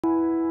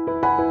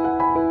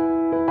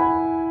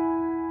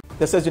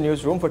This is the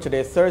newsroom for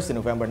today, Thursday,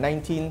 November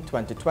 19,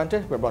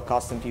 2020. We're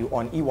broadcasting to you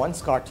on E1,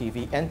 Scar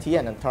TV,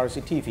 NTN, and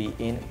Tarsi TV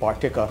in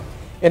Bartica.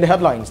 In the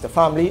headlines, the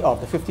family of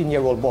the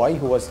 15-year-old boy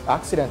who was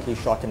accidentally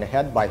shot in the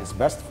head by his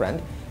best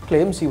friend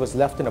claims he was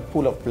left in a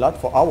pool of blood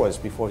for hours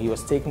before he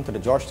was taken to the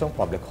Georgetown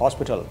Public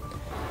Hospital.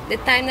 The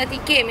time that he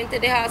came into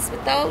the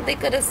hospital, they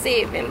could have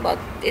saved him, but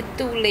it's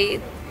too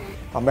late.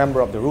 A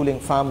member of the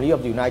ruling family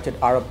of the United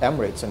Arab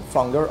Emirates and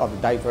founder of the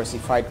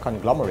diversified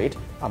conglomerate,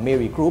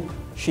 Amiri Group,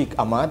 Sheikh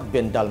Ahmad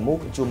bin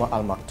Dalmouk Juma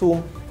Al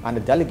Maktoum, and a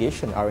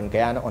delegation are in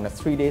Guyana on a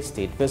 3-day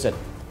state visit.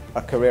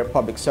 A career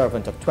public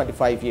servant of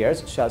 25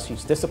 years says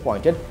she's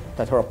disappointed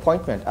that her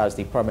appointment as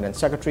the permanent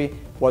secretary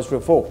was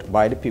revoked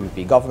by the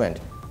PUT government.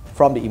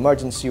 From the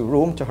emergency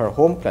room to her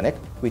home clinic,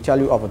 we tell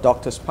you of a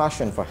doctor's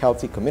passion for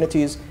healthy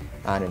communities,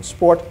 and in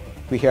sport,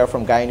 we hear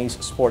from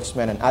Guyanese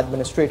sportsmen and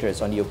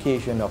administrators on the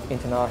occasion of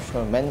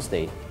International Men's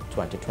Day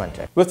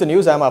 2020. With the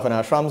news, I'm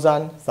Avinash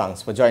Ramzan.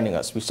 Thanks for joining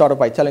us. We start off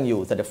by telling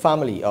you that the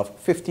family of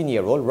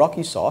 15-year-old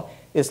Rocky Saw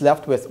is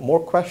left with more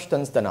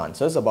questions than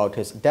answers about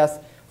his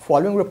death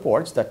following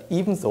reports that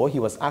even though he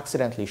was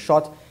accidentally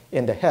shot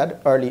in the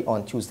head early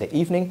on Tuesday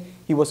evening,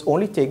 he was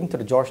only taken to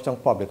the Georgetown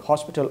Public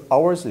Hospital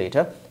hours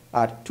later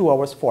at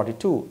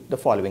 2:42 the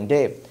following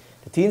day.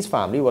 The teen's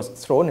family was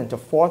thrown into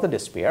further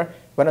despair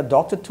when a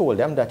doctor told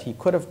them that he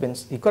could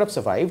have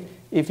survived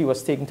if he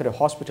was taken to the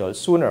hospital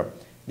sooner.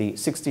 The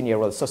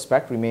 16-year-old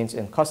suspect remains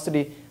in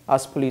custody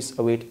as police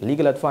await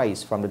legal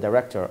advice from the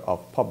Director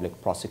of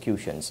Public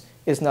Prosecutions.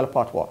 Isnel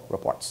Patwa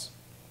reports.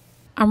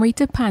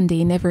 Amrita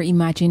Pandey never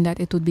imagined that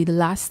it would be the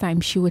last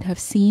time she would have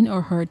seen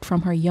or heard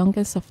from her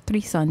youngest of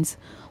 3 sons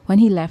when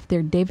he left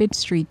their David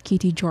Street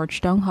Kitty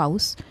Georgetown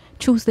house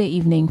Tuesday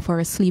evening for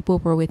a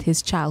sleepover with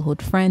his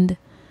childhood friend.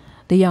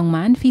 The young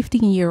man,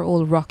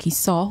 15-year-old Rocky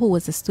Saw, who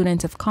was a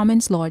student of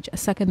Commons Lodge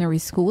Secondary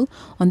School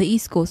on the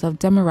east coast of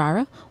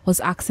Demerara, was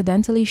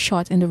accidentally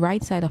shot in the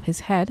right side of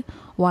his head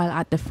while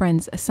at the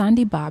friend's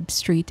Sandy Bab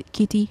Street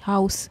Kitty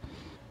house.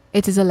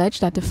 It is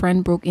alleged that the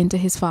friend broke into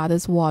his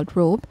father's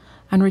wardrobe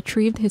and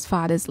retrieved his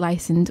father's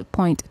licensed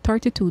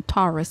 .32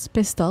 Taurus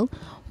pistol,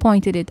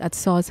 pointed it at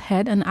Saw's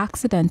head and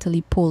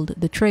accidentally pulled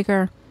the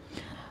trigger.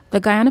 The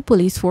Guyana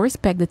Police Force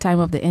pegged the time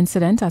of the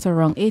incident at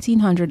around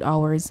 1800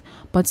 hours,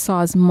 but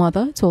Saw's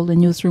mother told the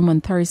newsroom on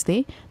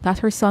Thursday that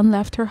her son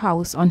left her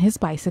house on his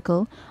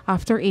bicycle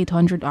after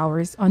 800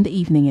 hours on the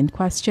evening in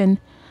question.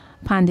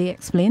 Pandey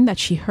explained that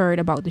she heard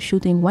about the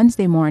shooting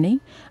Wednesday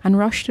morning and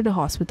rushed to the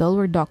hospital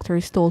where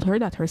doctors told her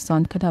that her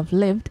son could have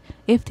lived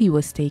if he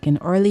was taken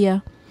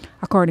earlier.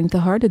 According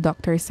to her, the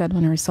doctor said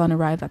when her son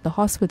arrived at the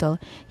hospital,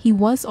 he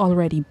was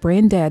already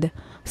brain dead.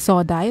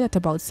 Saw died at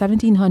about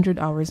 1700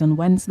 hours on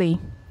Wednesday.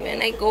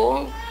 When I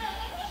go,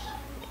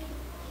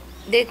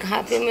 they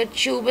have him a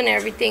tube and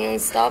everything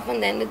and stuff,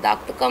 and then the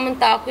doctor come and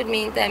talk with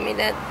me and tell me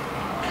that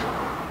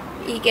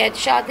he gets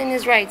shot in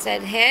his right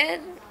side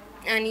head,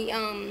 and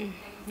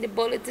the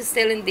bullet is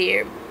still in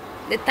there.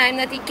 The time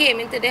that he came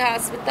into the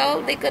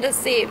hospital, they could have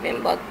saved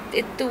him, but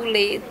it's too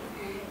late.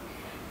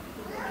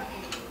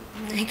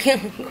 I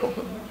can't go.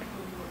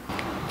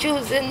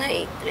 Tuesday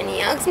night, when he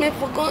asked me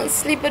for going to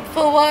sleep at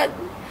for what,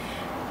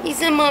 he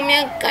said, Mommy,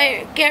 I'm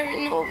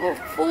carrying over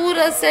food.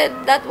 I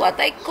said that what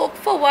I cook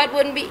for what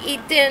wouldn't be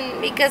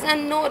eaten because I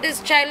know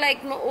this child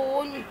like my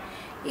own.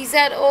 He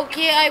said,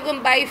 okay, I'm going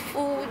to buy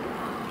food.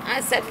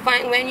 I said,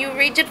 fine. When you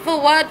reach it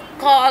for what,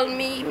 call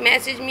me,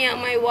 message me on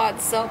my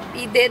WhatsApp.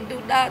 He did do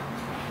that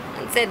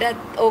and said that,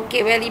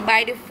 okay, well, he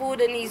buy the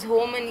food and he's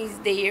home and he's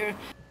there.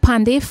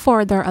 Pandey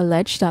further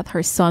alleged that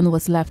her son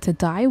was left to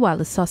die while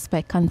the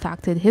suspect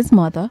contacted his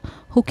mother,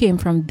 who came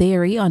from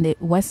Derry on the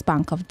west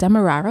bank of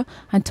Demerara,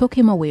 and took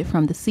him away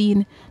from the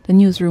scene. The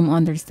newsroom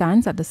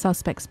understands that the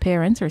suspect's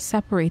parents are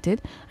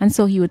separated, and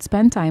so he would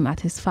spend time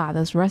at his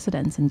father's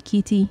residence in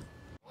Kitty.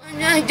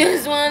 I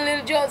just want a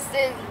little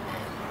justice.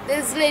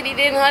 This lady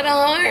didn't have a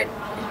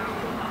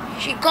heart.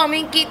 She come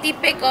in Kitty,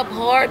 pick up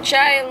her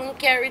child and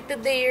carry it to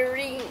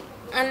Derry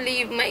and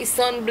leave my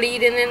son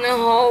bleeding in the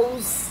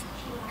house.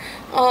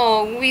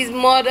 Oh,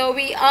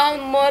 we all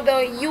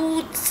mother.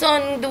 You,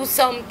 son, do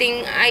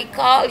something. I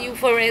call you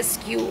for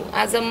rescue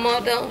as a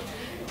mother.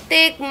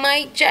 Take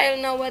my child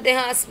now at the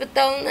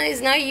hospital. No,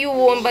 it's not your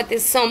own, but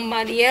it's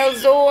somebody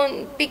else's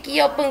own. Pick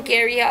you up and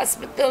carry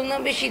hospital.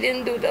 No, but she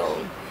didn't do that.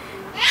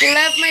 She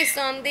left my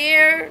son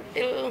there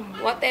till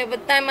whatever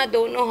time. I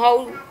don't know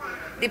how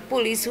the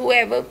police,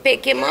 whoever,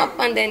 pick him up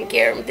and then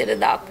carry him to the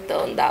doctor,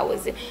 and that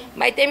was it.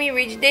 By the time he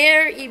reached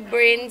there, his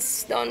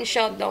brain's done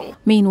shut down.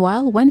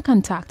 Meanwhile, when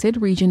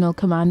contacted, Regional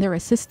Commander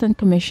Assistant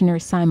Commissioner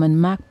Simon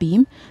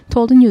McBeam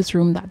told the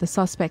newsroom that the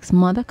suspect's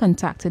mother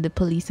contacted the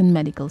police and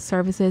medical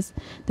services.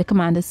 The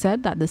commander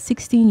said that the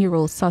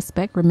 16-year-old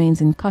suspect remains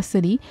in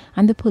custody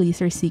and the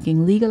police are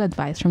seeking legal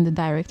advice from the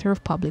Director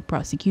of Public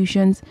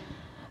Prosecutions.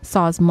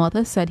 Saw's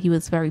mother said he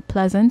was very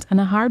pleasant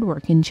and a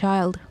hard-working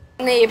child.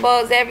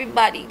 Neighbors,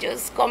 everybody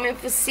just coming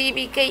for see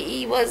because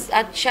he was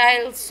a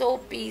child so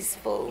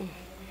peaceful.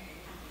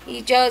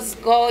 He just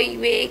go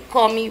away,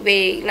 come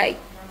away, like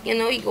You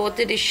know, he go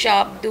to the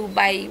shop, do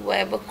buy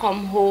whatever,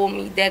 come home,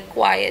 he's there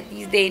quiet,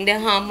 he's there in the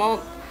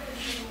hammock.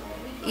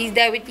 He's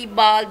there with the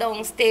ball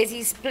downstairs,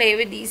 he's playing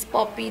with these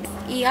puppies.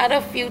 He had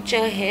a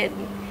future ahead.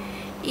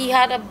 He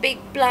had a big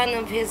plan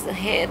of his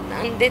head,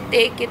 and they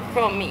take it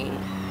from me.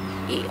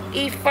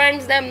 He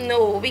friends them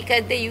know,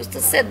 because they used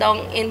to sit down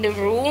in the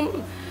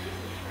room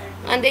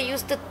and they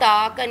used to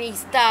talk, and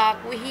he's talk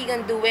what he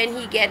gonna do when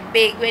he get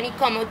big, when he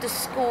come out to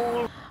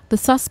school. The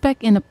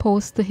suspect, in a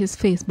post to his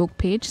Facebook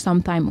page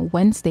sometime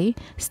Wednesday,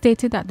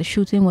 stated that the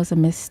shooting was a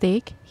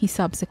mistake. He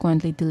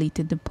subsequently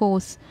deleted the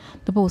post.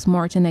 The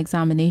post-mortem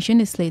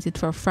examination is slated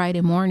for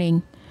Friday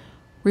morning.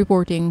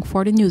 Reporting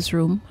for the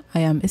newsroom, I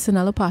am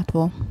Isanella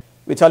Patwo.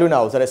 We tell you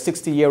now that a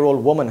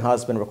 60-year-old woman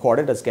has been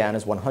recorded as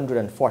Guyana's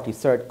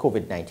 143rd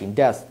COVID-19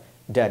 death.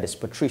 Dead is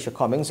Patricia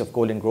Cummings of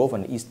Golden Grove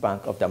on the east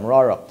bank of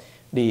Demerara.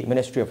 The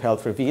Ministry of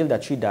Health revealed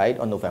that she died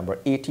on November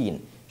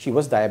 18. She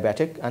was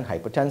diabetic and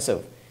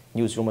hypertensive.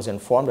 Newsroom was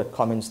informed that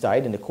Cummings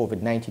died in the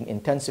COVID-19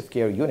 intensive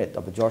care unit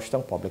of the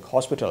Georgetown Public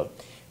Hospital.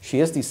 She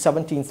is the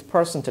 17th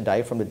person to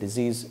die from the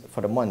disease for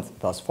the month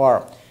thus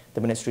far.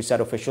 The ministry said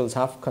officials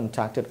have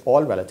contacted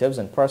all relatives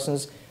and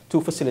persons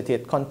to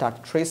facilitate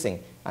contact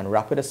tracing and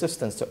rapid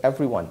assistance to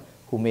everyone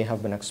who may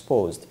have been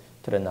exposed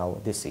to the now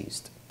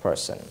deceased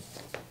person.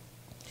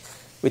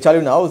 We tell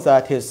you now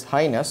that His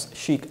Highness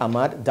Sheikh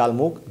Ahmad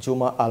Dalmouk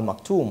Juma Al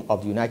Maktoum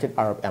of the United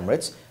Arab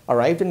Emirates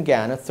arrived in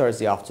Guyana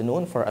Thursday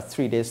afternoon for a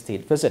 3-day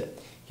state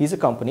visit. He's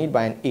accompanied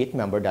by an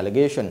 8-member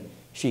delegation.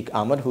 Sheikh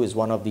Ahmad, who is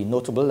one of the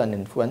notable and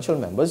influential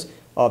members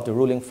of the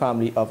ruling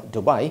family of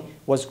Dubai,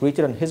 was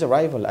greeted on his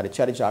arrival at the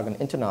Chedijagan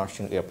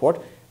International Airport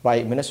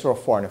by Minister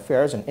of Foreign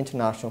Affairs and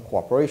International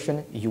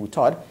Cooperation,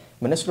 PUT,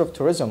 Minister of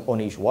Tourism,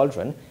 Onish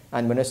Waldron,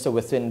 and Minister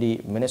within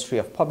the Ministry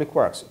of Public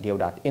Works,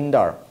 Gov't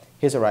Indar.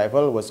 His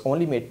arrival was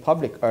only made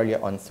public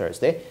earlier on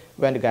Thursday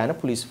when the Guyana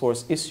Police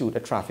Force issued a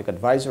traffic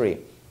advisory.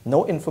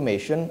 No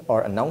information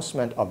or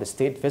announcement of the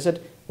state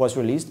visit was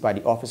released by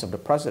the Office of the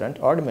President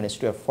or the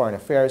Ministry of Foreign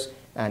Affairs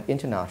and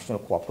International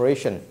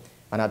Cooperation.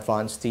 An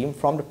advance team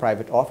from the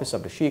private office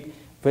of the Sheikh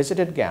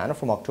visited Guyana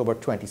from October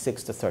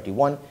 26 to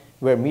 31,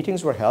 where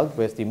meetings were held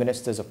with the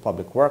Ministers of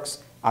Public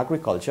Works,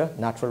 Agriculture,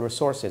 Natural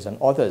Resources,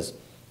 and others.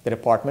 The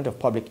Department of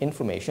Public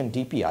Information,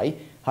 DPI,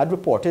 had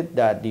reported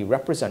that the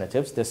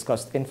representatives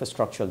discussed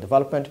infrastructural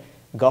development,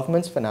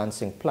 government's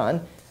financing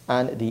plan,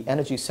 and the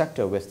energy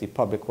sector with the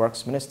Public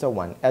Works Minister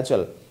Wan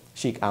Ejel.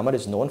 Sheikh Ahmad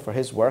is known for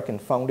his work in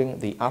founding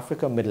the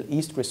Africa Middle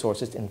East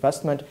Resources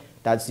Investment,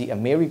 that's the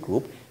AMERI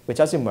Group, which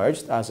has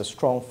emerged as a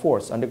strong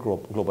force on the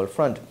global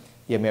front.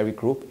 The AMERI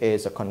Group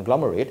is a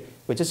conglomerate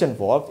which is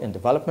involved in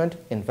development,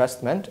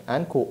 investment,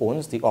 and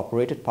co-owns the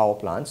operated power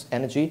plants,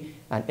 energy,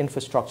 and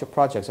infrastructure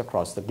projects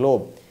across the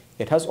globe.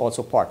 It has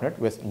also partnered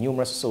with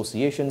numerous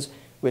associations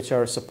which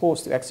are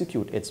supposed to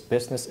execute its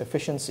business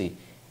efficiency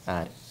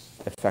and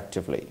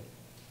effectively.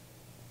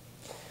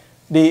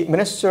 The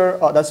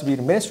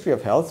Ministry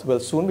of Health will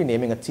soon be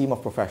naming a team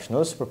of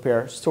professionals to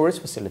prepare storage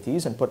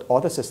facilities and put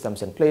other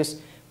systems in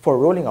place for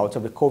rolling out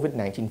of the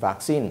COVID-19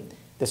 vaccine.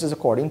 This is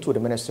according to the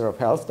Minister of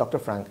Health, Dr.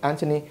 Frank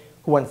Anthony,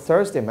 who on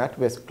Thursday met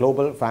with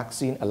Global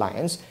Vaccine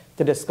Alliance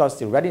to discuss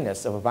the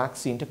readiness of a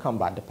vaccine to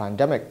combat the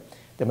pandemic.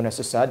 The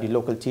minister said the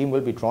local team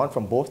will be drawn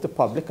from both the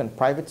public and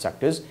private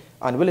sectors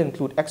and will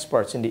include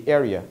experts in the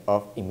area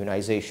of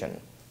immunization.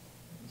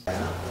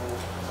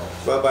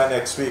 Well, by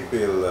next week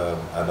we'll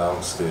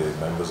announce the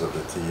members of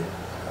the team.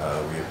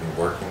 We have been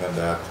working on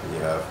that. We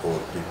have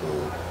both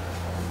people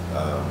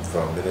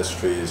from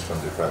ministries, from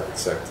the private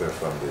sector,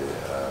 from the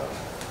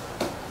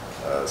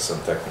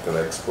some technical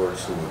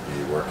experts who will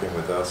be working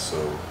with us. So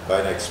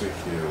by next week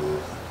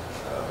you'll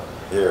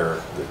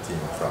hear the team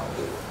from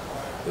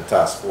the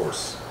task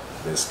force,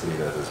 basically,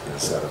 that has been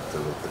set up to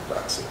look at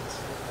vaccines.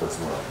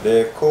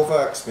 The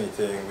COVAX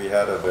meeting, we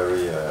had a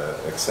very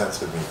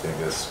extensive meeting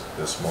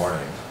this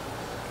morning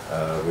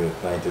with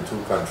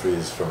 92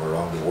 countries from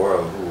around the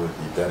world who would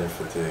be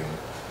benefiting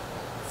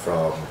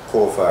from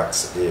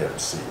COVAX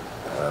AMC.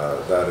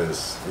 That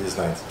is, these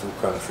 92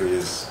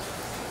 countries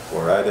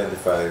were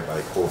identified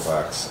by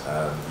COVAX,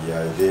 and the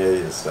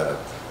idea is that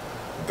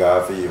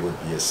Gavi would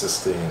be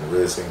assisting in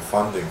raising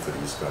funding for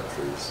these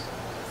countries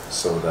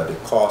so that the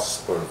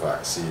cost per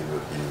vaccine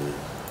would be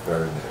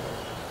very minimal.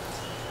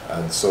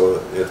 And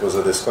so it was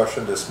a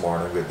discussion this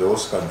morning with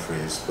those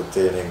countries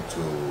pertaining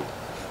to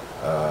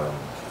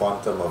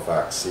quantum of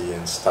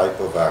vaccines, type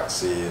of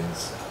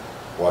vaccines,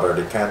 what are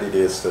the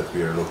candidates that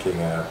we are looking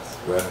at,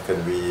 when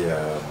can we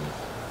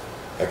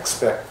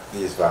expect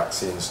these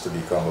vaccines to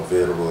become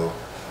available,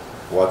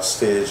 what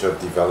stage of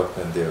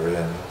development they're in,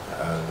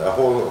 and a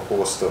whole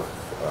host of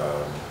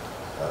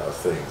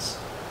things.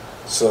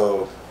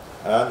 So,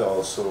 and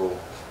also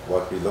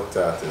what we looked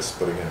at is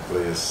putting in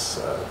place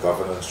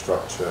governance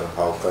structure,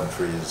 how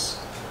countries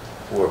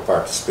who are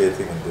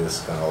participating in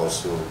this can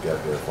also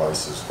get their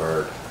voices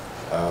heard.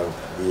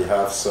 We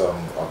have some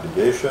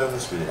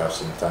obligations, we have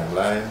some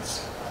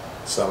timelines,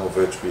 some of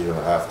which we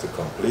will have to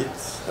complete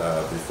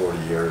before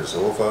the year is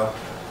over.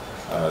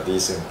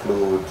 These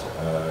include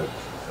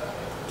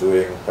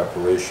doing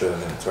preparation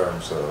in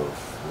terms of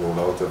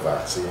rollout of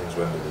vaccines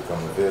when they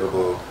become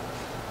available,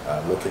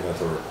 looking at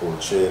our cold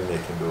chain,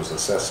 making those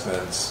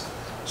assessments,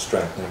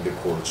 strengthening the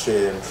cold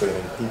chain,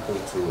 training people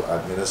to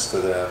administer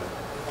them.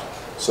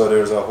 So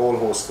there's a whole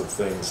host of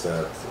things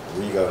that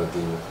we got to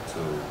do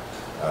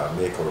to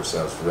make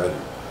ourselves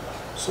ready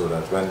so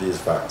that when these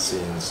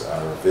vaccines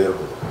are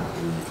available,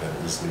 we can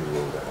easily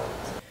roll them out.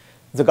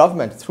 The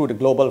government, through the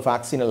Global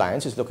Vaccine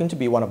Alliance, is looking to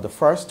be one of the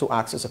first to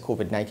access a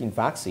COVID-19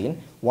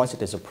 vaccine once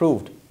it is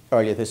approved.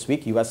 Earlier this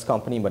week, U.S.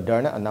 company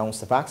Moderna announced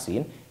the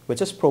vaccine, which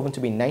has proven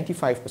to be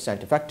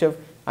 95% effective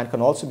and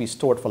can also be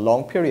stored for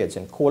long periods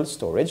in cold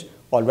storage,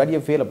 already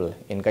available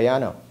in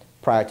Guyana.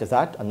 Prior to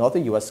that, another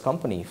U.S.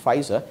 company,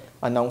 Pfizer,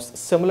 announced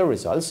similar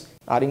results,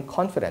 adding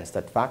confidence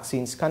that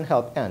vaccines can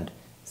help end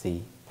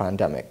the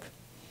pandemic.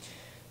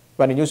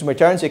 When the Newsroom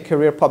returns, a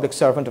career public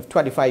servant of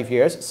 25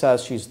 years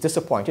says she's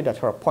disappointed that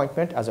her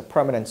appointment as a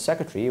permanent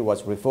secretary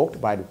was revoked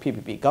by the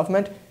PPP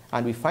government,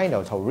 and we find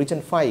out how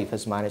Region 5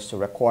 has managed to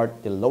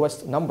record the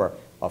lowest number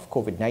of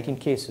COVID-19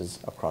 cases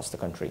across the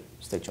country.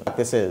 Stay tuned.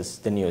 This is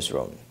the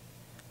Newsroom.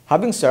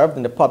 Having served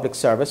in the public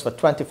service for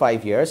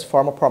 25 years,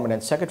 former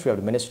permanent secretary of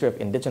the Ministry of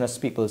Indigenous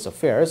Peoples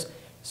Affairs,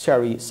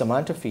 Sherry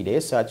Samantha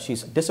Fide, said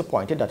she's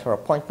disappointed that her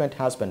appointment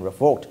has been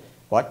revoked.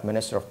 But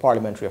Minister of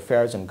Parliamentary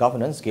Affairs and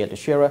Governance, Gail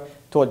Teixeira,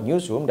 told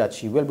Newsroom that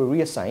she will be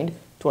reassigned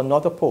to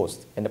another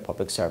post in the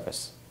public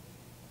service.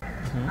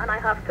 And I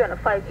have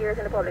 25 years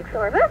in the public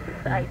service.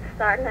 I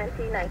started in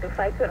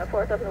 1995,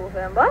 24th of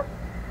November,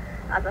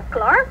 as a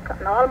clerk,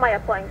 and all my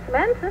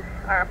appointments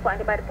are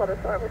appointed by the Public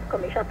Service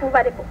Commission, approved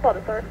by the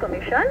Public Service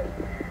Commission,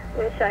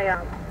 which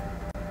I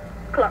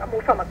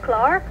moved from a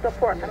clerk to a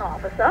portion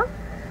officer,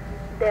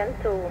 then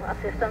to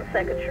assistant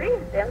secretary,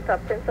 then to a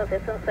principal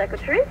assistant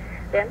secretary,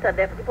 then to a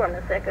deputy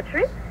permanent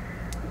secretary,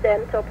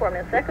 then to a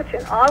permanent secretary,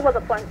 and all was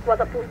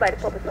approved by the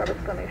Public Service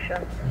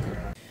Commission.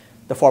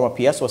 The former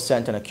PS was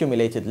sent on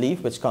accumulated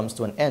leave, which comes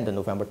to an end on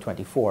November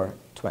 24,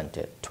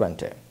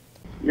 2020.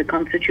 The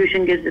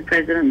Constitution gives the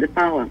President the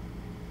power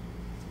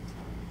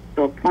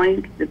to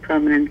appoint the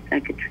permanent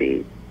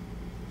secretaries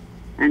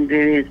and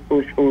various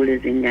post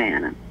holders in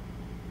Guyana.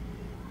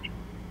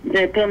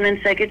 The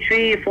permanent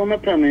secretary, former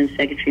permanent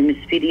secretary, Ms.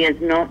 Fide,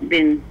 has not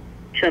been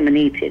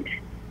terminated,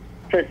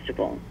 first of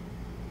all.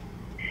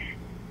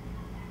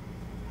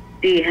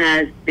 She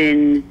has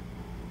been,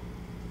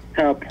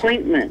 her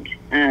appointment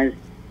as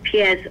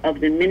PS of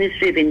the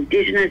Ministry of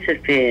Indigenous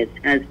Affairs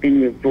has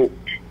been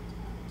revoked.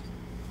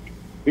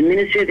 The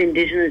Ministry of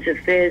Indigenous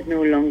Affairs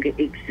no longer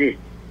exists.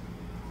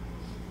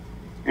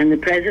 And the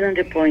President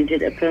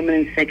appointed a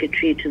permanent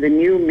secretary to the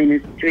new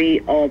Ministry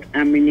of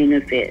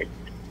Amerindian Affairs.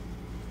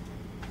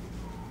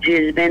 She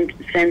has been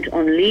sent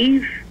on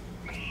leave,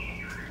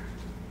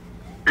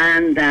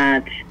 and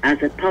that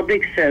as a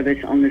public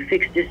service on the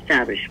fixed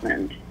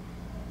establishment,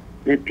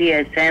 the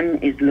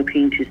PSM is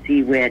looking to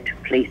see where to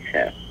place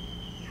her.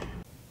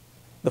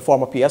 The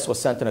former PS was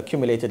sent on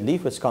accumulated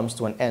leave, which comes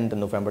to an end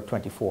on November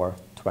 24,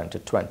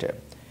 2020.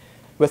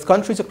 With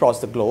countries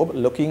across the globe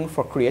looking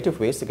for creative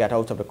ways to get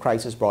out of the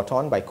crisis brought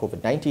on by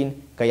COVID-19,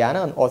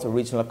 Guyana and other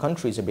regional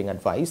countries are being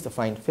advised to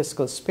find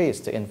fiscal space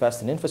to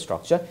invest in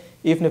infrastructure,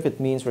 even if it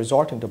means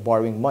resorting to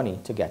borrowing money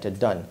to get it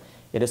done.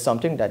 It is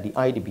something that the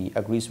IDB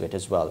agrees with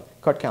as well.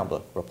 Kurt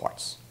Campbell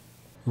reports.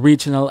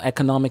 Regional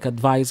Economic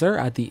Advisor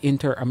at the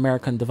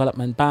Inter-American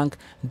Development Bank,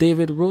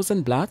 David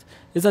Rosenblatt,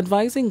 is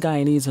advising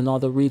Guyanese and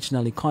other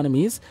regional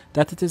economies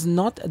that it is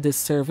not a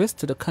disservice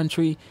to the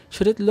country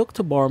should it look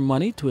to borrow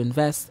money to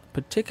invest,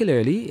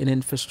 particularly in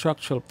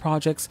infrastructural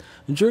projects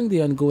during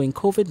the ongoing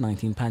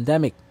COVID-19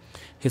 pandemic.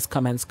 His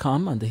comments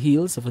come on the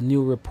heels of a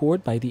new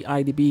report by the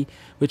IDB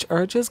which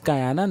urges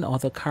Guyana and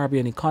other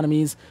Caribbean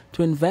economies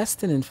to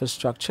invest in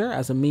infrastructure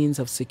as a means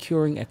of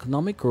securing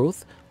economic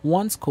growth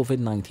once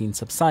COVID-19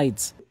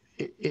 subsides.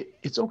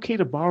 It's okay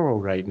to borrow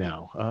right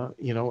now.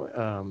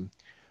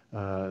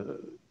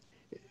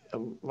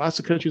 Lots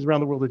of countries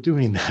around the world are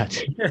doing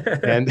that,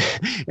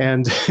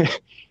 and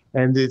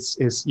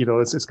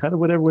it's kind of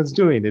what everyone's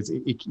doing.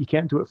 You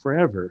can't do it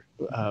forever,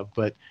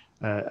 but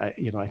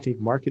I think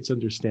markets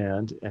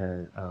understand,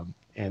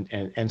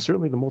 and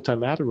certainly the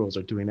multilaterals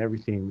are doing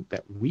everything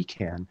that we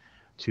can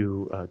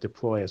to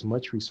deploy as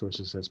much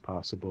resources as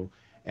possible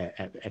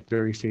at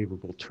very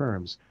favorable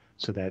terms,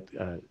 so that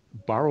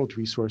borrowed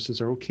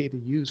resources are okay to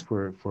use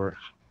for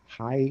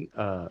high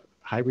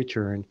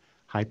return,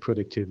 high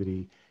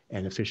productivity,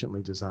 and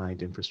efficiently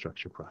designed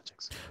infrastructure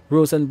projects.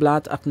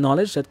 Rosenblatt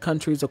acknowledged that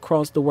countries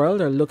across the world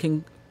are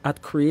looking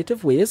at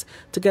creative ways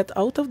to get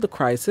out of the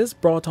crisis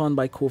brought on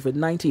by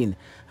COVID-19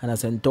 and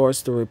has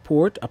endorsed the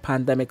report, a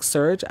pandemic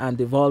surge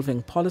and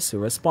evolving policy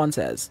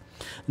responses.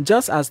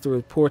 Just as the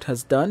report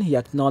has done, he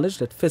acknowledged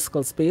that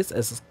fiscal space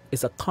is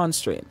a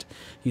constraint.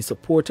 He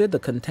supported the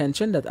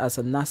contention that as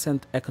a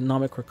nascent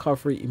economic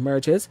recovery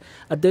emerges,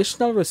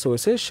 additional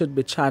resources should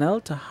be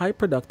channeled to high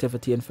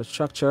productivity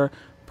infrastructure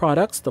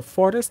products to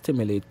further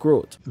stimulate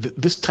growth.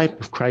 This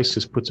type of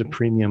crisis puts a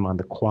premium on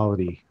the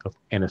quality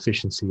and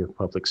efficiency of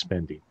public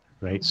spending,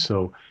 right?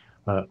 So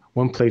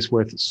one place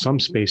where some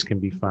space can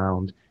be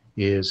found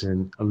is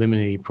in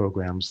eliminating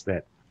programs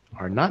that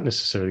are not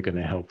necessarily going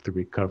to help the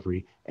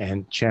recovery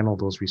and channel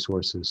those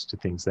resources to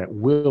things that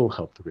will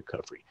help the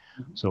recovery.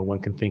 So one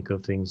can think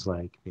of things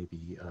like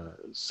maybe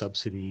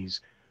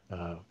subsidies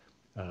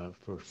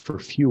for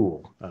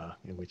fuel,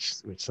 in which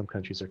some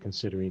countries are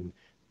considering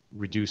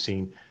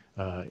reducing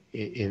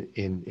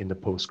in the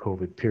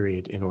post-COVID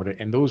period in order,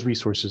 and those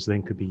resources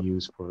then could be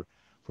used for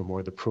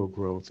more of the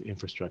pro-growth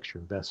infrastructure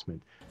investment.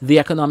 The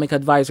economic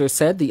advisor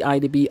said the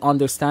IDB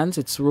understands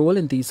its role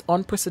in these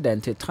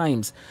unprecedented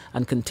times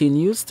and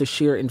continues to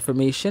share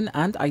information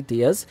and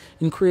ideas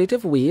in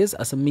creative ways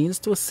as a means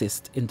to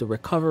assist in the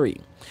recovery.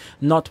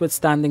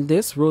 Notwithstanding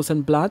this,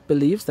 Rosenblatt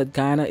believes that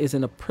Guyana is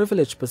in a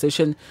privileged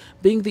position,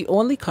 being the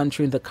only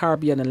country in the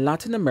Caribbean and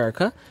Latin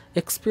America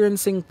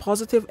experiencing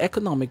positive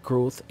economic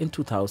growth in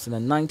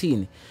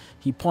 2019.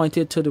 He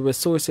pointed to the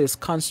resources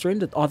constraint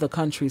that other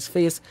countries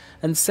face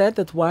and said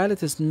that while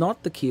it is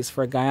not the case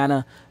for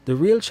Guyana, the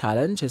real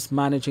challenge is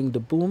managing the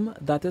boom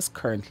that is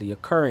currently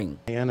occurring.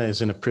 Guyana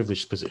is in a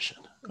privileged position.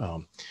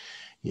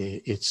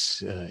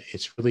 It's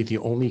really the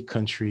only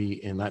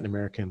country in Latin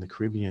America and the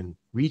Caribbean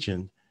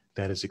region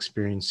that is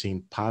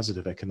experiencing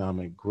positive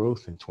economic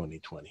growth in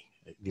 2020.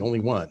 The only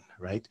one,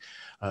 right?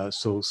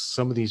 So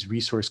some of these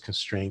resource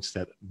constraints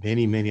that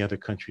many other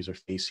countries are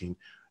facing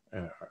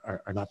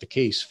are not the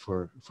case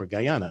for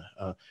Guyana.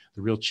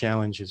 The real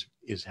challenge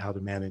is how to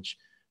manage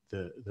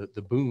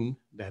the boom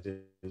that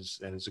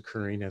is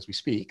occurring as we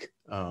speak.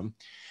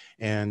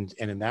 And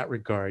in that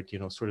regard,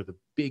 sort of the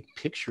big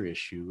picture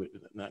issue,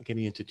 not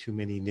getting into too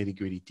many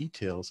nitty-gritty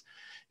details,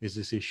 is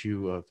this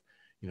issue of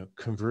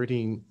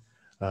converting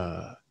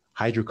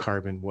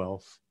hydrocarbon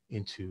wealth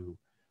into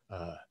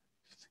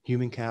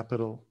human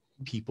capital,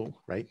 people,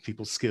 right?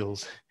 People's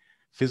skills,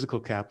 physical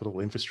capital,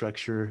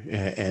 infrastructure,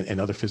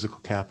 and other physical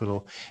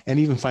capital, and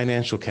even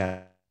financial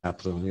capital,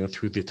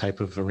 through the type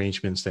of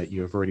arrangements that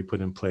you have already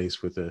put in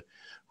place with a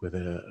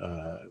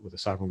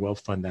sovereign wealth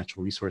fund,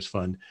 natural resource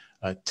fund,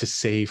 to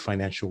save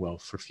financial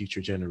wealth for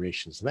future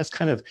generations. And that's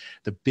kind of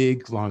the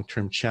big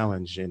long-term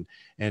challenge. And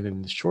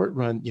in the short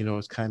run,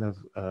 it's kind of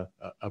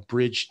a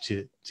bridge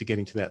to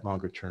getting to that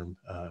longer-term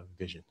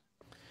vision.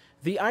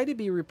 The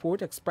IDB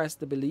report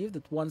expressed the belief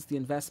that once the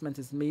investment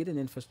is made in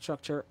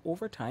infrastructure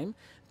over time,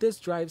 this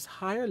drives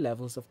higher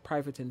levels of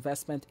private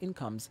investment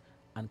incomes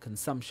and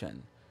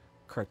consumption.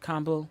 Kurt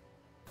Campbell.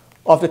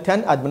 Of the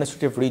 10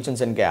 administrative regions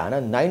in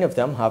Guyana, 9 of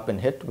them have been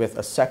hit with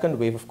a second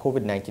wave of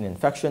COVID-19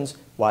 infections,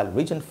 while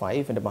Region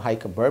 5 in the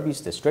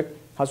Mahaica-Berbice district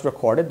has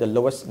recorded the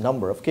lowest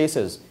number of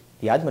cases.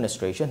 The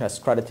administration has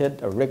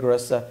credited a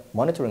rigorous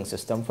monitoring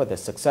system for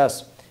this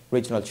success.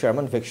 Regional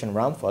Chairman Viction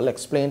Ramphal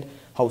explained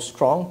how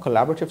strong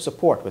collaborative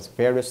support with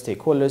various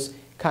stakeholders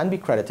can be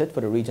credited for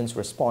the region's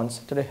response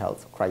to the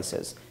health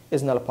crisis.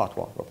 Isnella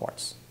Patwa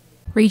reports.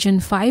 Region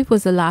 5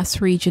 was the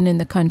last region in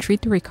the country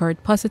to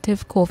record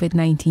positive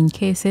COVID-19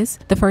 cases.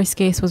 The first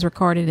case was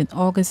recorded in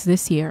August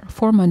this year,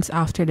 4 months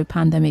after the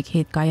pandemic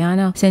hit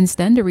Guyana. Since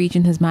then, the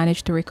region has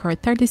managed to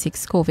record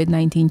 36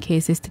 COVID-19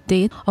 cases to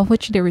date, of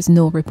which there is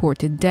no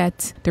reported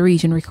deaths. The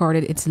region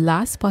recorded its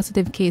last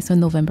positive case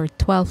on November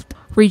 12th.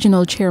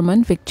 Regional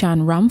Chairman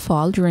Viction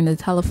Ramphal, during a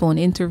telephone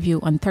interview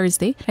on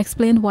Thursday,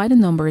 explained why the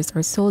numbers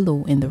are so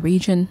low in the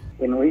region.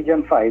 In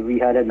Region 5, we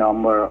had a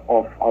number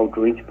of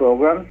outreach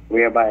programs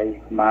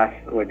whereby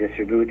masks were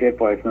distributed,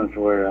 persons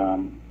were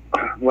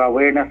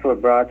awareness were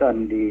brought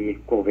on the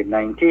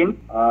COVID-19.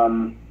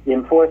 The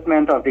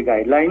enforcement of the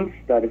guidelines,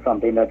 that is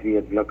something that we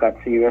have looked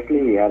at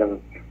seriously.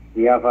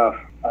 We have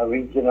a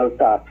regional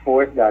task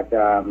force that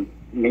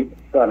meets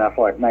on a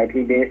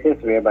fortnightly basis,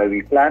 whereby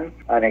we plan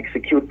and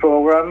execute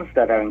programs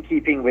that are in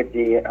keeping with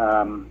the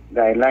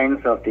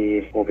guidelines of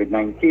the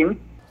COVID-19.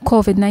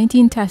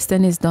 COVID-19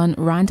 testing is done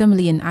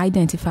randomly in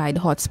identified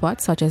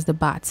hotspots such as the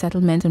Bat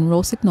Settlement and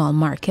Rosignol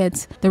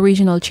markets. The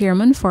regional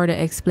chairman further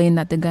explained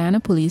that the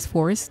Guyana Police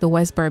Force, the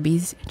West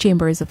Berbice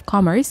Chambers of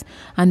Commerce,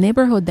 and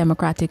neighborhood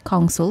democratic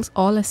councils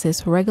all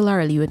assist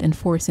regularly with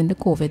enforcing the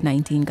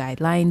COVID-19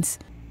 guidelines.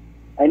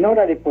 I know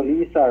that the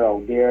police are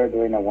out there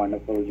doing a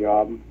wonderful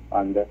job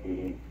under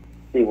the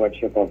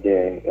stewardship of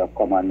the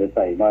Commander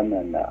Simon,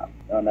 and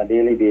on a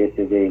daily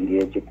basis they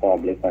engage the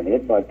public on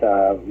it. But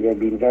we have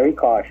been very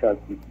cautious,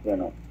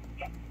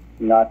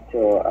 not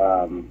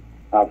to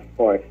have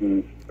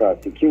persons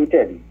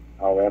prosecuted.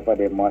 However,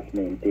 they must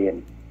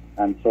maintain.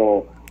 And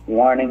so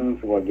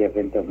warnings were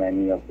given to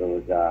many of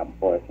those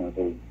persons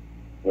who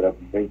would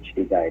have breached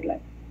the guidelines.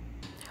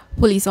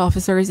 Police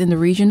officers in the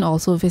region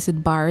also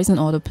visit bars and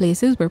other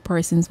places where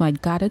persons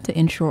might gather to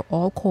ensure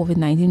all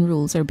COVID-19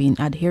 rules are being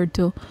adhered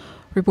to.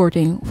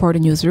 Reporting for the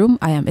Newsroom,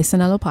 I am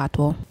Isabella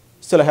Patwa.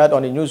 Still ahead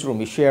on the Newsroom,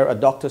 we share a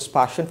doctor's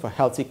passion for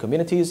healthy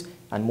communities,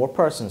 and more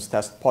persons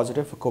test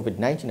positive for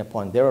COVID-19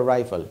 upon their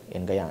arrival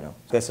in Guyana.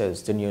 This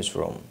is the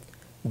Newsroom.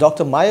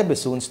 Dr. Maya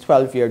Bissoon's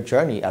 12-year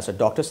journey as a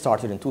doctor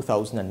started in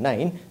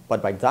 2009,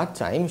 but by that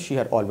time she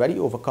had already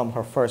overcome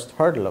her first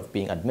hurdle of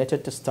being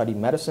admitted to study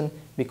medicine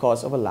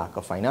because of a lack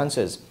of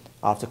finances.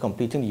 After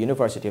completing the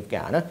University of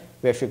Guyana,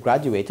 where she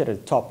graduated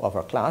at the top of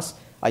her class,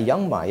 a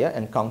young Maya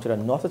encountered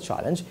another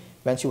challenge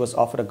when she was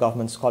offered a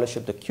government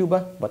scholarship to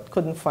Cuba but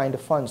couldn't find the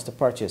funds to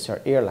purchase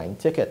her airline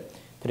ticket.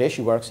 Today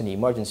she works in the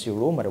emergency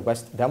room at the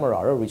West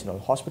Demerara Regional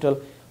Hospital,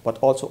 but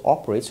also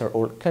operates her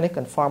old clinic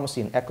and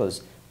pharmacy in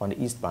Eccles on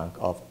the east bank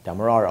of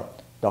Demerara.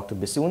 Dr.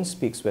 Bissoon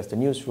speaks with the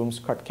Newsroom's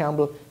Kurt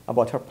Campbell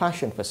about her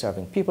passion for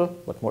serving people,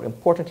 but more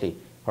importantly,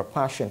 her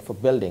passion for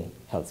building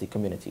healthy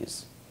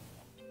communities.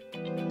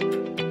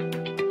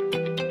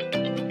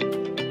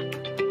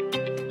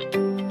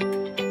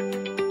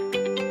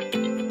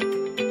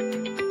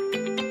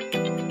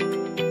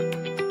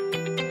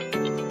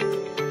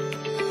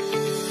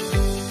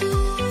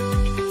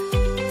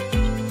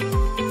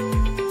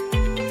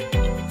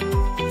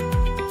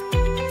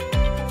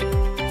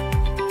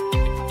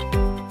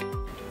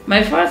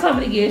 My first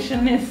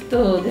obligation is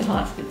to the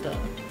hospital.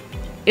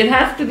 It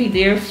has to be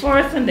there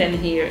first and then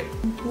here.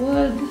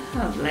 Would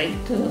have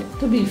liked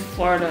to be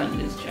further on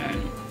this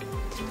journey.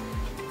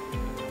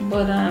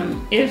 But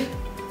if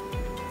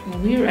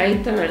we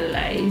write our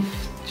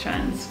life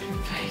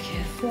transcript, I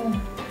guess,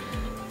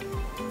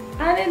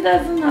 and it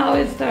doesn't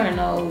always turn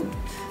out.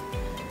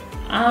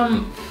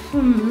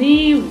 For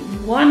me,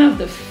 one of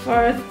the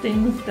first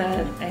things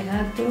that I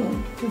had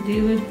to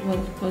deal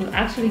with was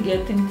actually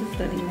getting to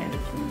study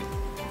medicine.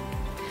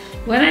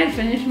 When I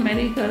finished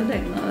medical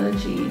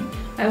technology,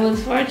 I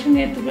was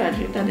fortunate to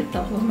graduate at the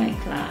top of my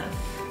class.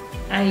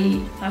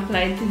 I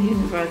applied to the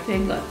university,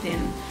 I got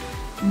in.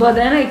 But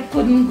then I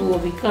couldn't go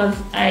because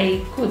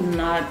I could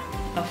not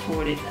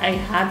afford it. I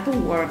had to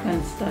work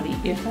and study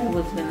if I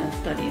was going to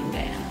study in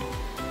Guyana.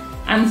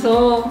 And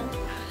so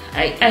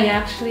I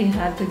actually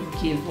had to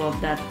give up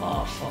that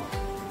offer.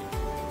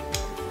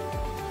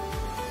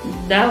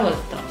 That was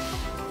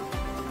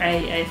tough.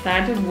 I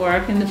started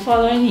work in the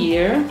following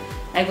year.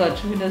 I got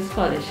through the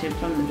scholarship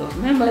from the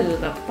government, but it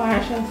was a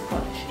partial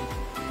scholarship.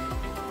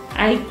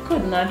 I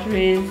could not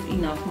raise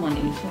enough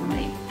money for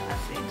my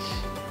passage,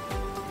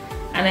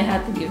 and I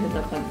had to give it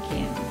up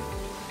again.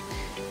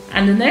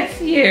 And the next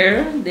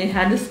year, they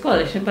had the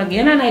scholarship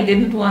again, and I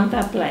didn't want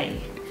to apply.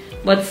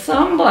 But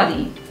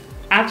somebody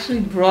actually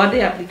brought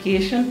the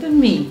application to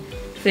me,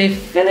 say,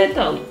 fill it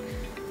out.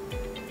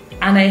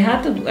 And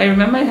I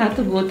remember I had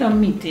to go to a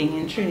meeting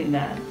in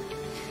Trinidad.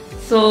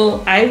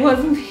 So I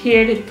wasn't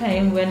here the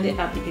time when the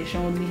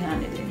application would be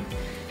handed in.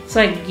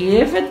 So I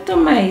gave it to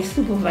my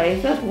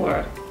supervisor at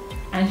work,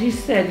 and she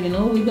said, you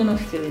know, we're gonna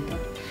fill it up.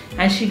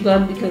 And she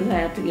got, because I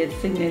had to get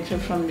signature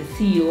from the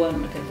CEO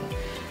and whatever.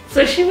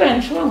 So she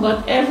went through and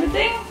got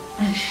everything,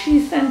 and she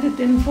sent it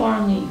in for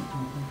me.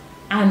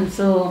 And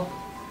so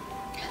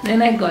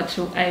then I got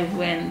through, I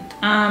went.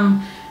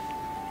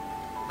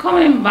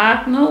 Coming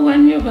back now,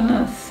 when you're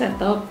gonna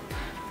set up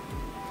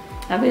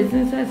a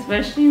business,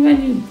 especially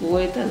when you go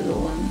it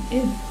alone,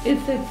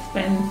 it's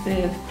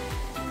expensive,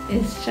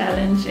 it's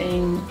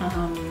challenging.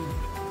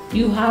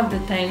 You have the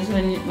times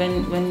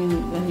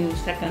when you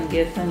second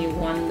guess and you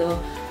wonder,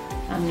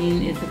 I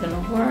mean, is it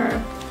gonna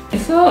work?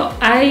 So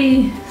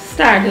I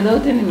started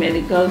out in the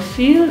medical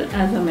field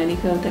as a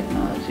medical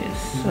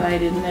technologist. So I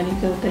did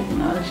medical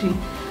technology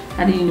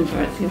at the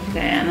University of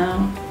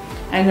Guyana.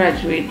 I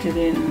graduated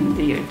in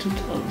the year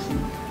 2000.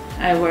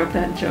 I worked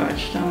at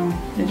Georgetown,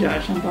 the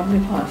Georgetown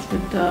Public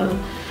Hospital,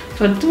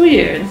 for 2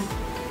 years,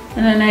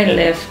 and then I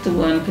left to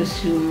go and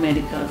pursue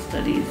medical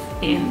studies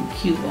in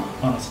Cuba.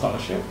 On a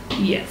scholarship?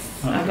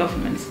 Yes, a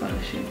government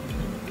scholarship.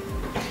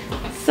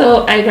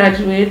 So I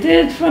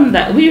graduated from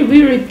that. We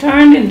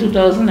returned in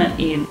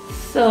 2008.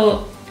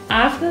 So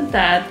after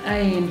that,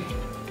 I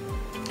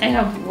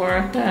have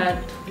worked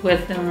at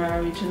West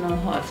Demerara Regional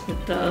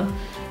Hospital.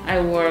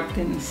 I worked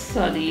in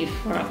study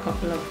for a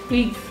couple of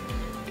weeks.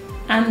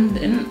 And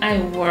then I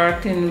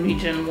worked in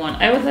Region 1.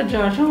 I was at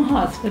Georgetown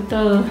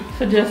Hospital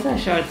for just a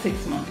short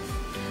 6 months.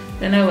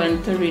 Then I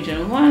went to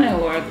Region 1. I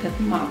worked at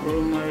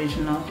Mabruma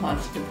Regional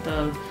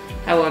Hospital.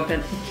 I worked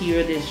at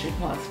Kira District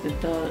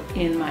Hospital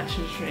in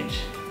Matthews Ridge.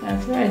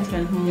 That's where I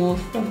spent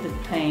most of the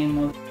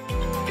time.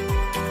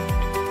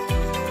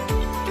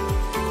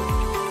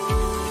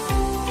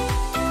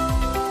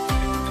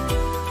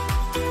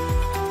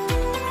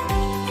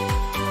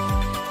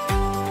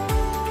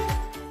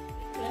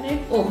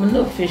 Opened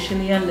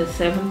officially on the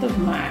 7th of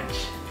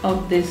March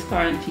of this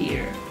current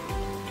year.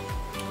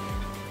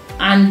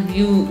 And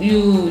you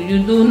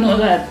do know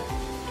that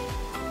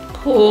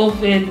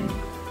COVID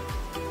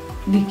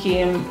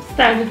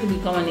started to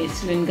become an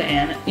issue in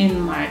Guyana in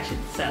March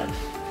itself.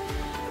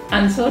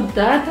 And so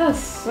that has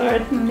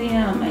certainly,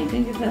 I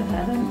think it has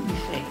had an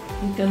effect,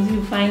 because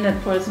you find that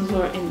persons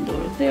who are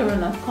indoors, they were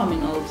not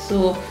coming out.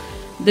 So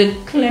the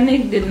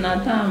clinic did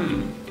not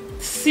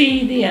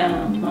see the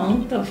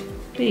amount of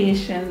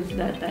patients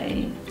that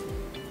I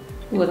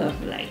would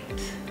have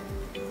liked.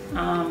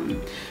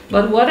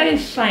 But what I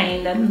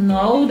find that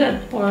now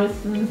that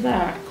persons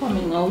are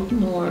coming out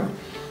more,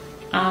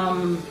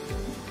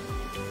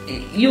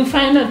 you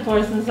find that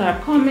persons are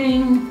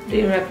coming,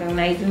 they're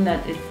recognizing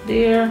that it's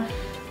there,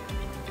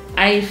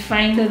 I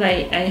find that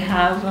I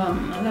have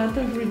a lot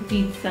of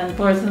repeats, and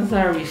persons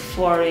are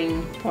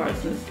referring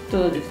persons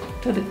to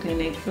the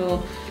clinic.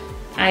 So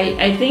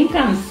I think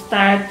I'm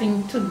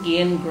starting to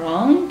gain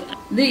ground.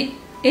 The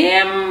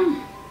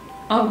aim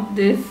of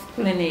this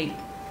clinic,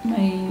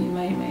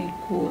 my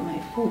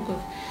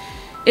focus,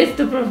 is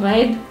to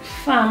provide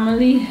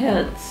family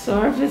health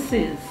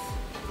services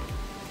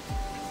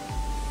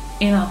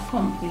in a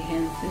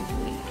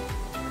comprehensive way.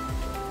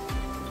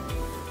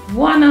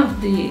 One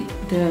of the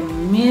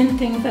main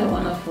things I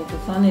want to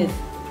focus on is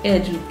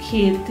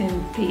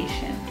educating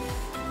patients.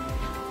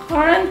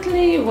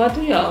 Currently, what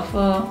we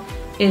offer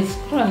is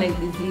chronic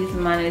disease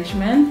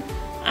management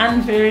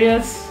and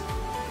various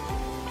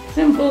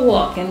simple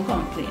walk-in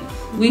complaints.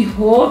 We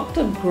hope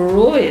to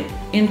grow it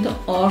into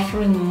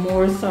offering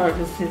more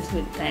services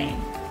with time.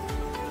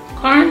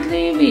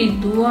 Currently, we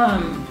do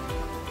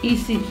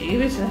ECG,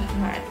 which is a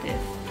heart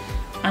test,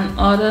 and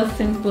other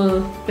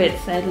simple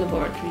bedside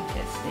laboratory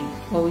testing,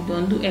 but we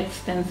don't do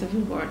extensive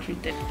laboratory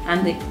testing.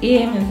 And the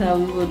aim is that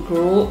we would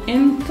grow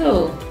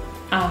into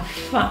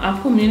a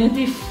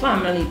community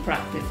family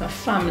practice, a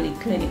family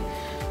clinic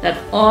that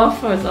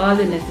offers all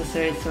the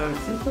necessary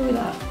services. So we'll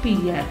have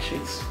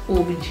pediatrics,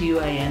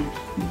 OBGYN,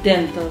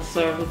 dental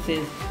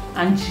services,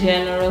 and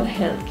general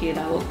health care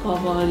that will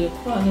cover all your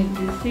chronic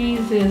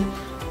diseases,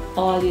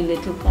 all your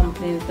little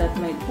complaints that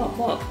might pop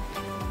up.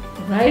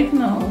 Right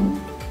now,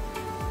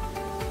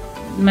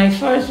 my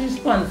first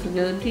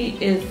responsibility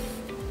is,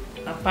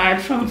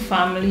 apart from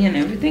family and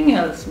everything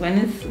else,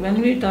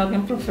 when we're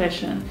talking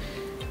profession,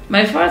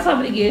 my first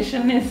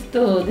obligation is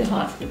to the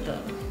hospital.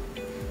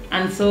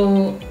 And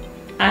so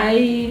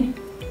I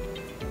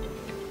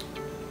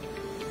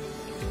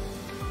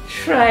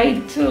try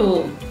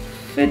to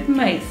fit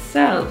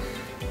myself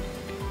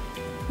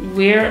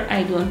where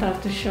I don't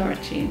have to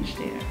shortchange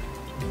there.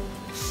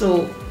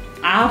 So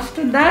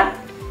after that,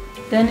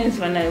 then is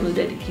when I will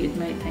dedicate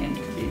my time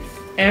to this.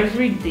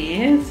 Every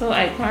day, so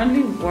I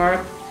currently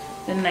work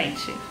the night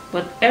shift,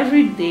 but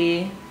every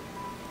day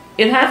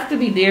it has to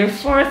be there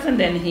first and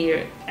then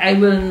here. I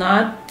will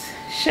not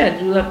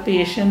schedule a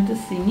patient to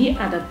see me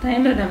at a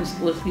time that I'm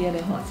supposed to be at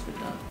the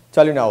hospital.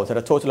 Tell you now that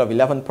a total of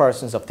 11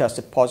 persons have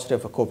tested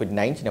positive for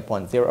COVID-19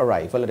 upon their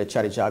arrival at the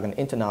Chadijagan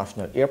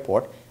International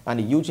Airport and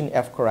the Eugene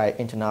F. Korai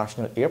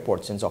International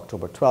Airport since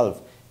October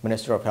 12.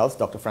 Minister of Health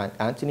Dr. Frank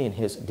Anthony, in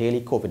his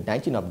daily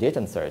COVID-19 update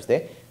on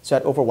Thursday,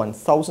 said over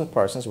 1,000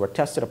 persons were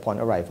tested upon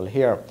arrival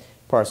here.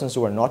 Persons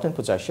who are not in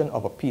possession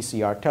of a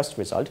PCR test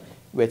result,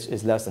 which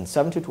is less than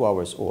 72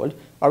 hours old,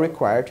 are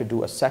required to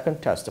do a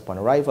second test upon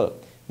arrival.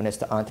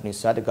 Minister Anthony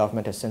said the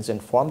government has since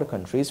informed the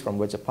countries from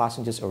which the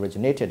passengers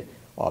originated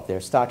of their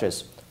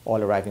status.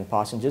 All arriving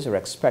passengers are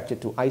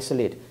expected to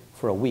isolate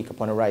for a week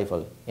upon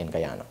arrival in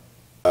Guyana.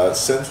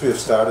 Since we have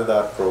started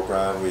that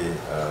program,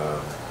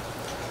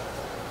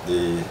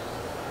 the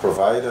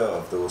provider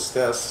of those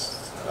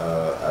tests,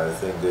 I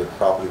think they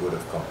probably would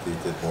have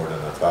completed more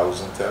than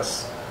 1,000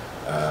 tests.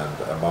 And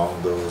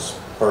among those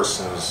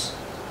persons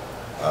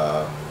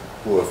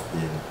who have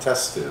been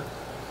tested,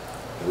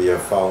 we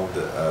have found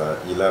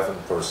 11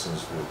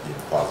 persons who have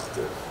been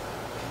positive.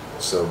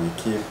 So we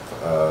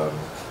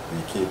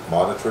keep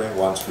monitoring.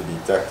 Once we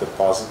detect a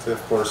positive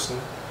person,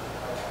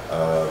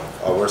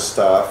 our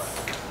staff,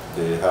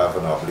 they have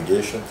an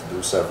obligation to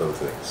do several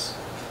things.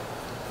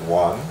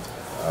 One,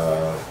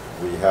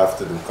 we have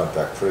to do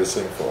contact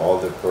tracing for all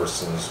the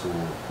persons who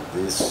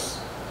these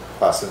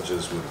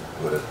passengers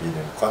would have been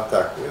in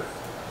contact with.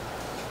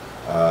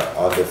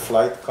 On the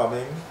flight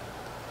coming,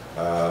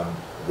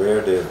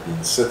 where they've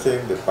been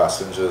sitting, the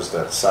passengers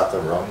that sat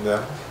around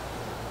them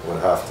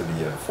would have to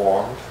be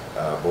informed,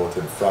 both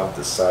in front,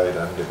 the side,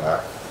 and the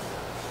back.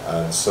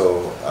 And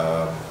so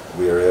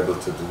we are able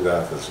to do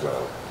that as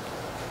well.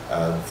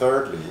 And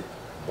thirdly,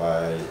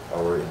 by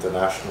our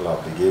international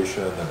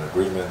obligation and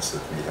agreements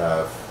that we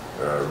have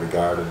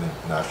regarding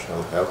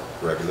international health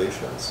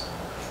regulations,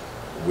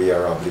 we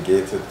are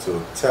obligated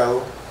to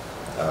tell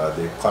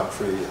the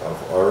country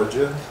of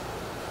origin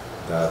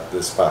that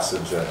this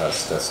passenger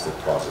has tested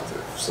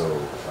positive. So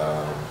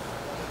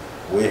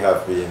we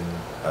have been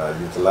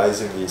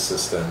utilizing these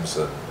systems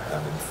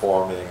and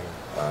informing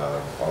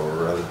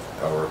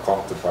our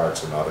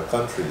counterparts in other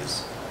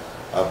countries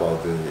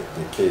about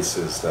the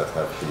cases that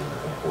have been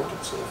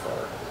imported so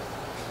far.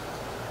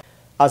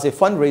 As a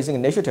fundraising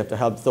initiative to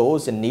help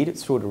those in need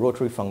through the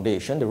Rotary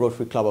Foundation, the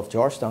Rotary Club of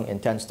Georgetown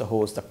intends to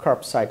host a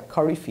curbside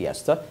curry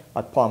fiesta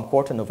at Palm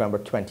Court on November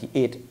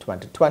 28,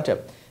 2020.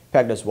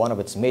 Pegged as one of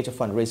its major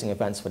fundraising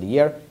events for the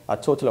year, a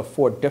total of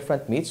 4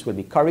 different meats will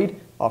be curried,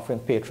 offering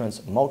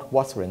patrons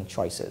mouth-watering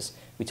choices.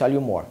 We tell you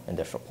more in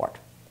this report.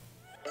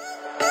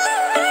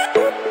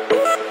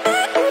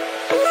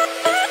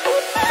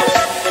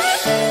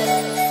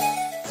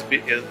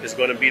 Is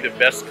going to be the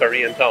best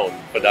curry in town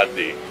for that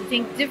day. I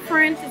think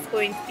different is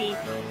going to be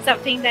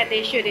something that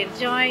they should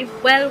enjoy,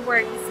 well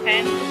worth the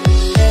spend.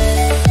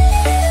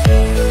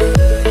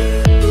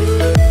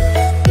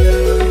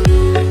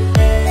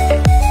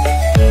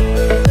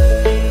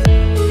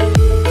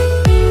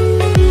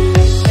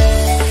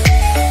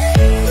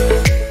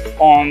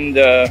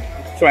 the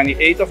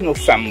 28th of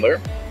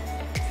November,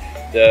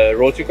 the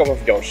Rotary Club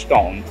of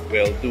Georgetown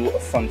will do a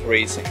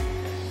fundraising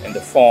in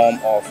the form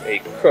of a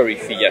curry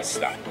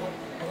fiesta.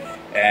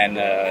 And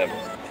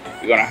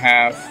we're going to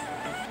have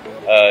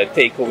a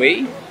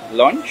takeaway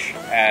lunch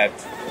at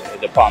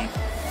the Palm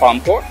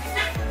Court.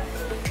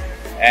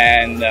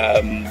 And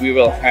we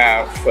will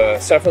have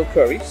several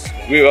curries.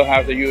 We will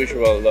have the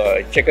usual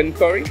chicken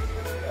curry.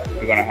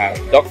 We're going to have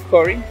duck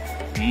curry,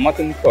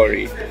 mutton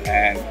curry,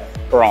 and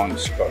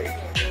prawns curry.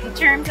 In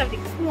terms of the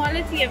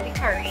quality of the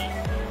curry,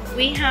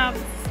 we have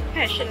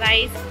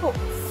specialized cooks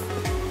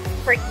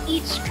for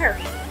each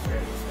curry.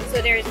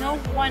 So there is no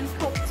one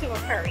cook to a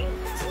curry,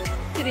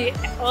 to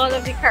all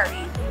of the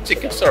curry.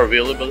 Tickets are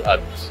available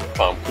at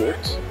Palm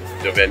Court,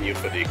 the venue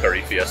for the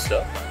Curry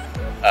Fiesta,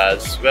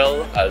 as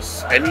well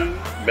as any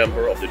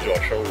member of the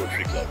Georgetown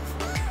Rotary Club.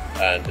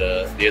 And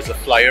there's a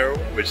flyer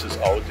which is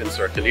out in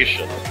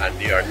circulation, and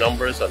there are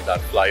numbers on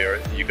that flyer.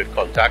 You could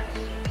contact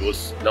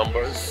those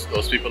numbers,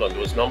 those people on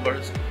those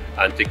numbers,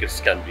 and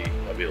tickets can be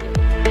available.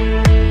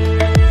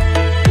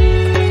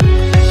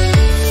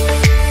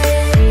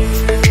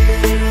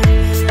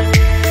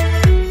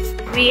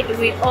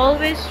 We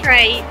always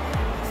try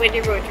with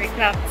the Rotary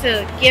Club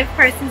to give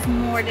persons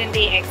more than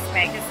they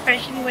expect,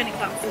 especially when it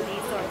comes to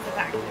these sorts of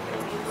activities.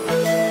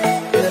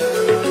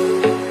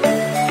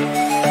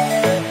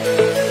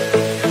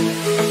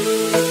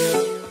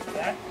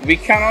 We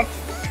cannot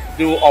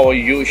do our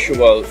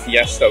usual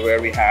fiesta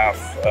where we have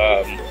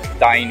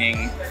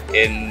dining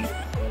in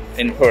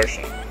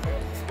person.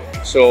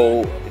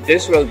 So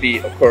this will be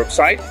a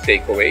curbside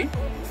takeaway.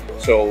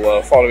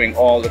 So following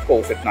all the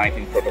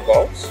COVID-19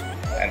 protocols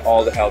and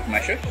all the health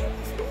measures,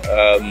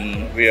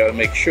 we'll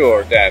make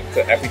sure that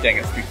everything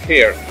is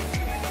prepared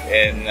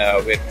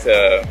with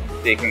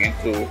taking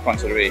into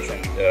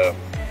consideration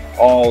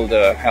all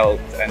the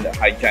health and the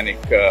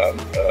hygienic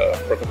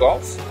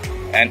protocols,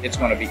 and it's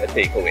going to be a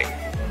takeaway.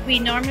 We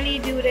normally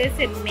do this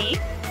in May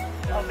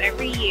of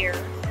every year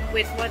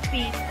with what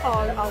we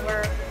call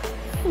our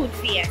food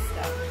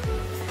fiesta.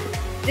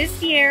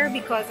 This year,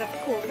 because of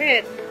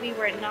COVID, we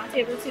were not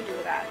able to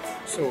do that.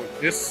 So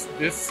this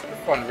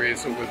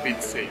fundraiser will be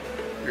the same.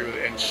 We will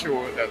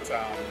ensure that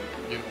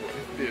if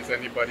there's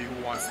anybody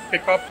who wants to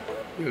pick up,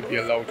 we'll be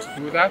allowed to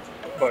do that.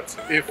 But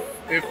if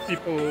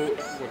people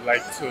would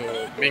like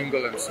to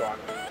mingle and so on,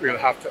 we'll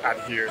have to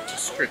adhere to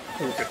strict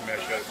COVID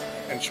measures.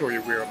 Ensure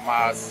you wear a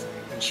mask,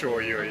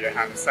 ensure your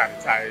hands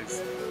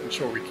sanitized,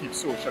 ensure we keep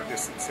social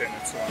distancing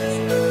and so on.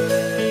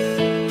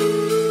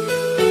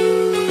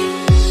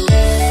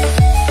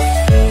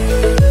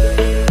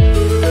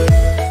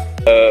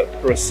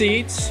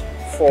 Proceeds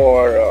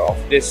of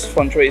this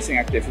fundraising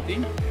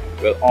activity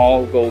will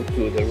all go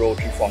to the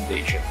Rotary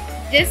Foundation.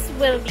 This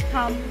will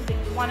become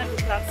one of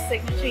the club's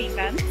signature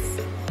events,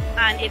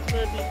 and it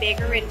will be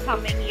bigger in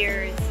coming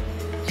years.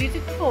 Due to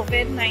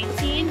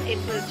COVID-19, it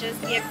will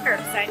just be a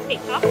curbside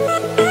pickup.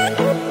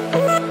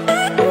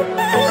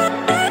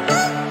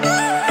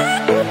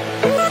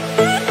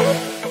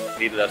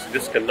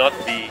 This cannot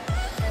be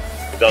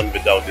done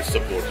without the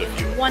support of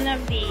you. One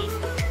of the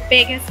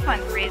biggest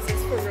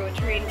fundraisers for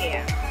Rotary in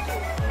Guyana.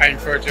 I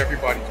encourage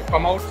everybody to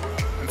come out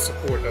and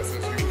support us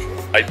as usual.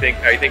 I think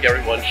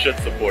everyone should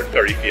support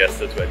Curry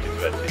Fiesta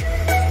 2020.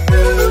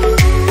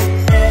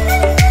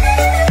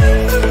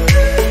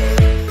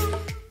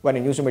 When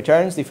the newsroom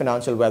returns, the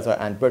financial, weather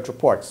and bird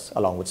reports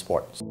along with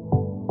sports.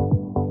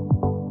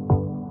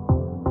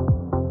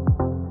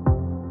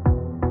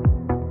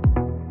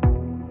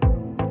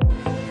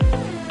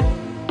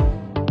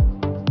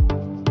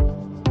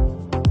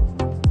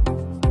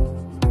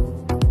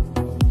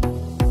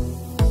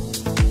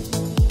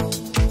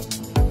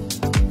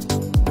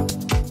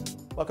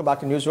 Welcome back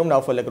to Newsroom.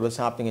 Now for a look at what's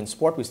happening in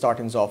sport. We start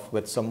things off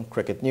with some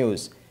cricket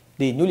news.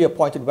 The newly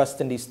appointed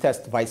West Indies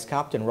Test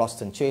Vice-Captain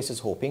Roston Chase is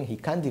hoping he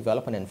can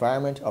develop an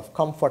environment of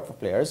comfort for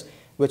players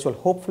which will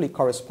hopefully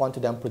correspond to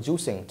them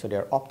producing to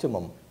their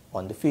optimum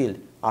on the field.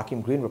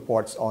 Akim Green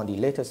reports on the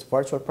latest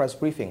virtual press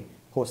briefing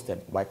hosted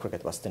by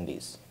Cricket West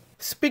Indies.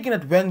 Speaking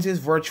at Wednesday's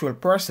virtual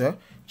presser,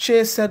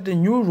 Chase said the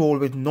new role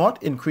will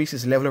not increase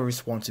his level of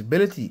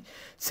responsibility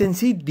since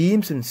he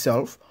deems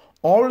himself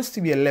always to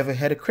be a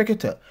level-headed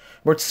cricketer,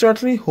 but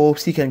certainly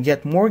hopes he can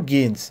get more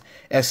gains,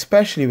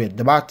 especially with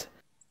the bat.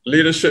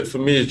 Leadership for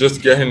me is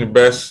just getting the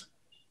best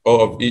out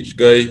of each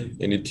guy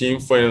in the team,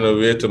 finding a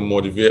way to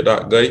motivate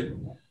that guy,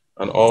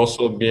 and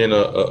also being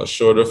a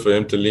shoulder for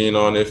him to lean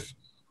on if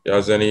he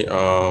has any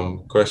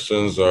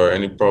questions or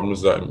any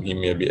problems that he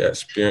may be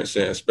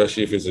experiencing,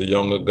 especially if he's a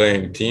younger guy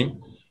in the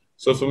team.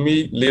 So for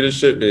me,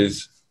 leadership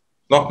is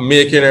not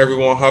making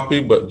everyone happy,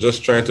 but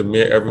just trying to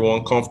make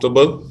everyone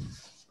comfortable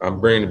and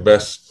bring the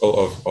best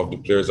out of the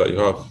players that you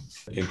have.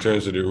 In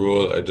terms of the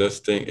role, I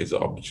just think it's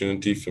an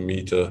opportunity for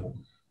me to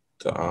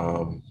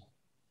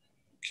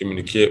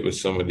communicate with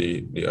some of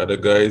the other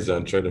guys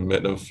and try to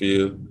make them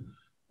feel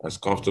as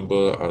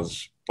comfortable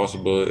as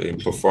possible in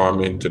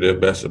performing to their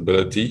best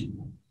ability.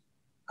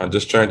 and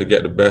just trying to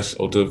get the best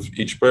out of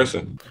each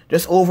person.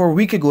 Just over a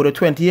week ago, the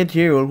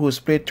 28-year-old who has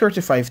played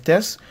 35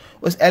 tests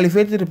was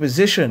elevated to the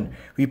position,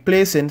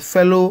 replacing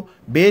fellow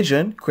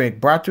Bajan Craig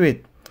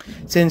Brathwaite.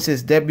 Since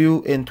his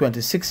debut in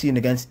 2016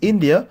 against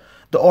India,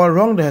 the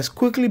all-rounder has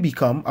quickly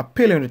become a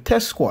pillar in the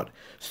test squad,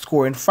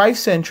 scoring 5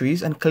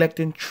 centuries and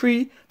collecting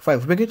 3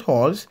 5-wicket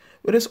hauls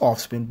with his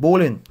off-spin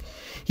bowling.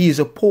 He is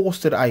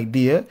opposed to the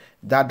idea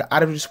that the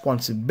added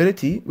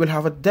responsibility will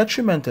have a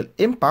detrimental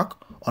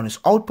impact on his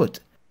output.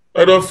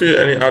 I don't feel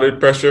any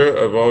added pressure.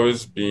 I've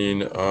always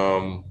been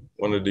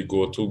one of the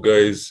go-to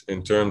guys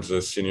in terms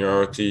of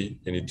seniority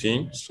in the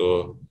team.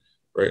 So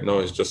right now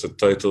it's just a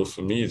title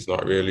for me. It's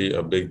not really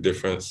a big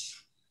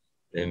difference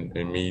in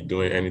me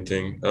doing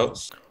anything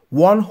else.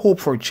 One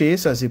hope for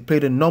Chase, as he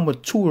played the number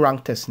 2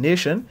 ranked test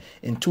nation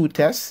in 2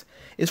 tests,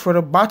 is for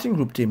the batting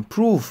group to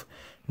improve,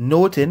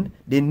 noting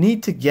they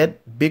need to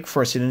get big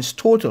first innings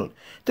total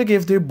to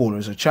give their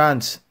bowlers a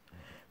chance.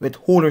 With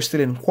Holder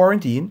still in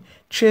quarantine,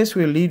 Chase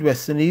will lead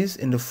West Indies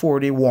in the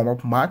 4-day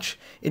warm-up match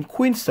in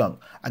Queenstown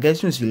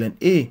against New Zealand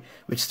A,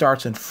 which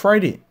starts on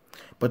Friday,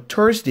 but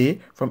Thursday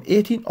from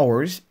 18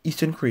 hours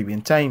Eastern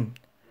Caribbean time.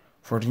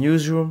 For the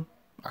Newsroom,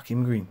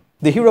 Akim Green.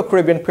 The Hero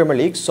Caribbean Premier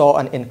League saw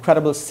an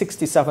incredible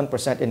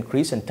 67%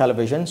 increase in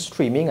television,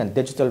 streaming and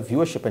digital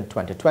viewership in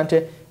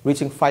 2020,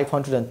 reaching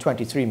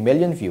 523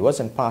 million viewers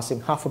and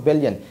passing $500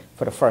 million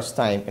for the first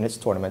time in its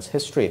tournament's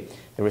history.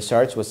 The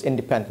research was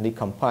independently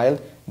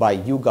compiled by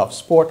YouGov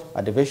Sport,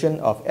 a division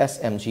of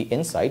SMG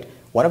Insight,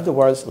 one of the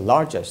world's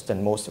largest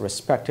and most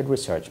respected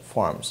research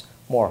firms.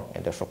 More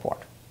in this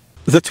report.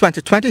 The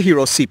 2020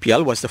 Hero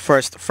CPL was the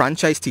first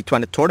franchise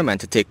T20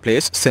 tournament to take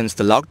place since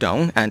the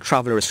lockdown and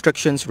travel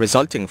restrictions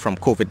resulting from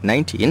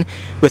COVID-19,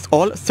 with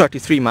all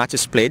 33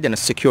 matches played in a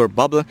secure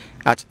bubble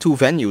at 2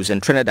 venues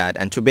in Trinidad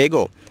and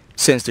Tobago.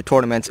 Since the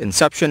tournament's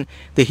inception,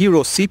 the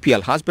Hero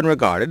CPL has been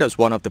regarded as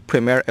one of the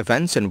premier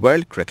events in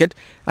world cricket,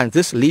 and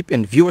this leap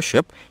in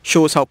viewership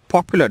shows how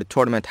popular the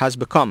tournament has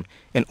become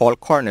in all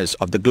corners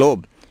of the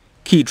globe.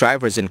 Key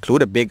drivers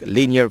include a big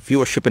linear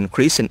viewership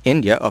increase in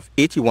India of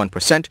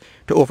 81%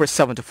 to over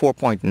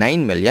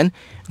 74.9 million,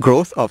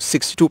 growth of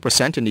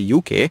 62% in the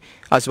UK,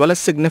 as well as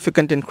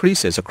significant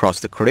increases across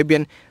the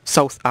Caribbean,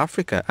 South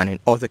Africa and in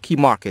other key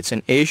markets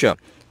in Asia.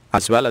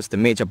 As well as the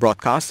major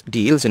broadcast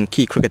deals in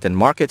key cricketing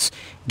markets,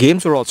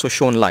 games were also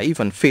shown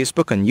live on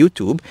Facebook and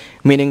YouTube,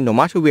 meaning no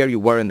matter where you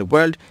were in the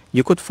world,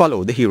 you could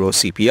follow the Hero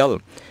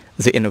CPL.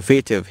 The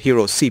innovative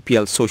Hero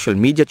CPL social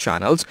media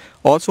channels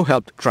also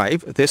helped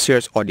drive this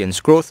year's audience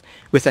growth,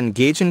 with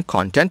engaging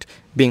content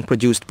being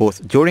produced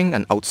both during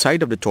and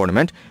outside of the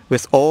tournament,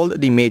 with all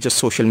the major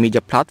social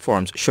media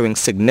platforms showing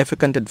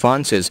significant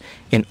advances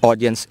in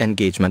audience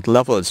engagement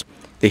levels.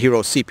 The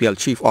Hero CPL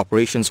Chief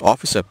Operations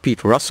Officer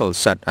Pete Russell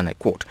said, and I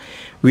quote,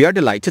 "We are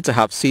delighted to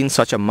have seen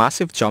such a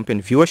massive jump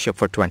in viewership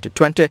for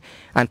 2020,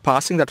 and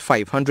passing that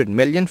 500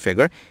 million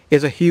figure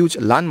is a huge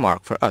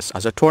landmark for us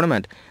as a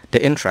tournament.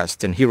 The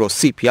interest in Hero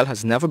CPL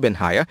has never been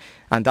higher,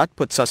 and that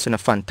puts us in a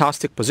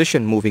fantastic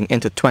position moving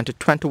into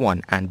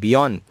 2021 and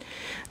beyond.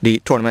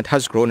 The tournament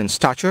has grown in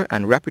stature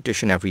and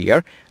reputation every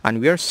year, and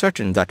we are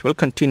certain that will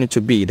continue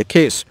to be the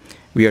case.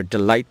 We are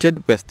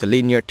delighted with the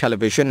linear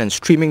television and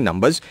streaming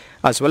numbers,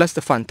 as well as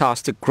the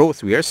fantastic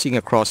growth we are seeing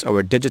across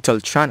our digital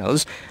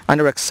channels, and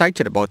are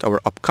excited about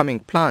our upcoming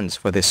plans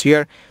for this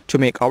year to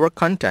make our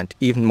content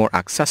even more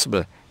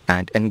accessible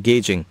and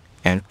engaging."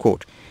 End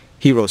quote.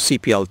 Hero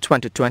CPL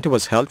 2020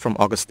 was held from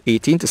August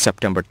 18 to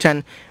September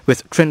 10,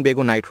 with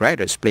Trinbago Knight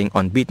Riders playing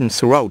unbeaten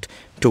throughout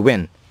to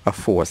win a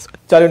 4th.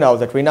 Tell you now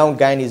that renowned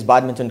Guyanese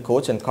badminton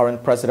coach and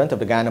current president of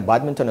the Guyana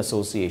Badminton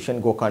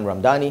Association, Gokhan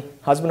Ramdani,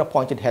 has been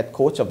appointed head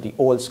coach of the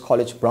Olds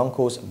College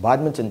Broncos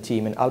badminton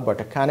team in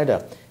Alberta,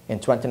 Canada. In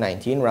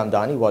 2019,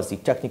 Ramdani was the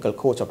technical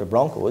coach of the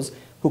Broncos,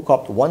 who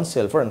copped 1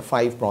 silver and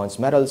 5 bronze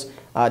medals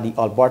at the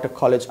Alberta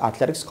College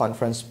Athletics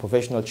Conference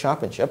Provisional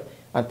Championship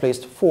and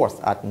placed 4th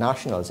at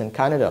Nationals in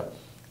Canada.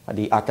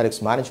 The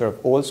athletics manager of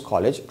Olds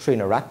College,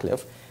 Trainer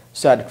Ratcliffe,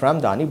 said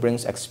Ramdani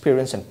brings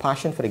experience and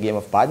passion for the game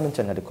of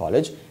badminton at the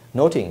college,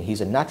 noting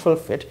he's a natural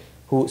fit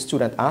who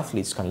student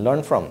athletes can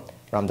learn from.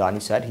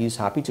 Ramdani said he is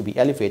happy to be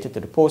elevated to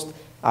the post,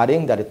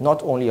 adding that it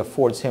not only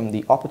affords him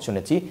the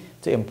opportunity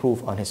to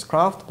improve on his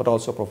craft, but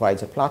also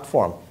provides a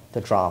platform to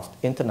draft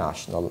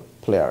international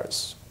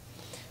players.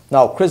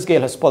 Now, Chris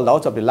Gayle has pulled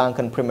out of the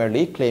Lankan Premier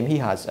League, claiming he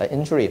has an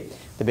injury.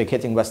 The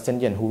big-hitting West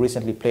Indian, who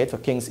recently played for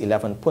Kings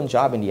 11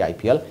 Punjab in the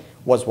IPL,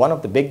 was one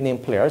of the big-name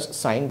players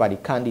signed by the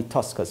Kandy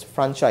Tuskers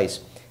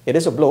franchise. It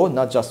is a blow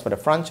not just for the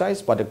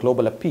franchise, but the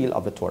global appeal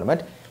of the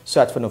tournament,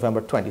 set for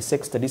November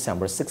 26 to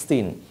December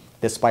 16.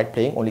 Despite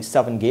playing only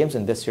 7 games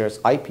in this year's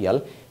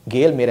IPL,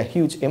 Gayle made a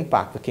huge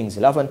impact for Kings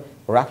 11,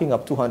 racking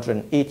up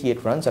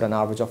 288 runs at an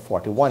average of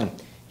 41.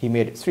 He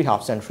made 3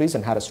 half-centuries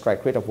and had a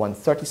strike rate of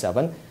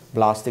 137,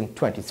 blasting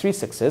 23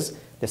 sixes,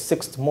 the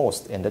 6th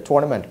most in the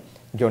tournament.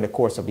 During the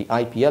course of the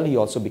IPL, he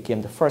also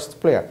became the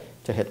first player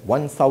to hit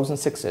 1,000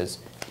 sixes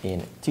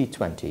in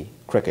T20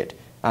 cricket.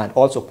 And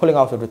also pulling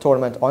out of the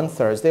tournament on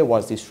Thursday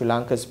was the Sri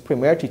Lanka's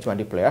premier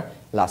T20 player,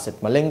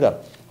 Lasith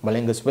Malinga.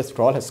 Malinga's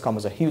withdrawal has come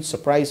as a huge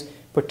surprise,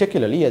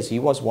 particularly as he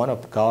was one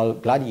of the Gall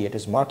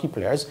Gladiators' marquee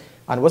players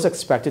and was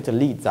expected to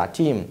lead that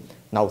team.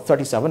 Now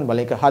 37,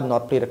 Malinga had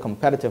not played a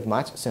competitive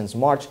match since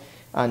March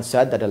and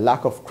said that a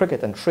lack of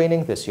cricket and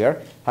training this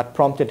year had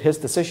prompted his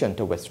decision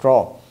to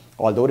withdraw.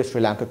 Although the Sri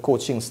Lanka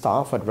coaching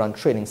staff had run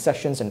training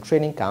sessions and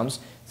training camps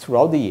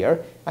throughout the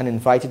year and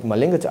invited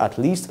Malinga to at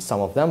least some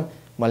of them,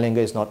 Malinga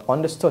is not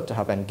understood to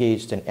have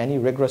engaged in any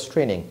rigorous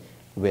training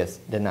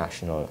with the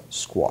national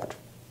squad.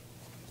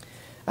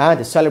 And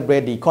to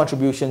celebrate the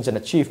contributions and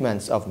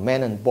achievements of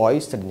men and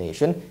boys to the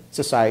nation,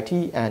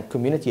 society and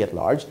community at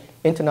large,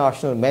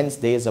 International Men's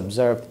Day is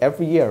observed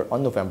every year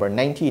on November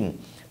 19.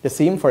 The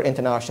theme for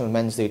International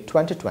Men's Day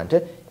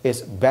 2020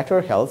 is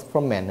Better Health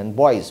for Men and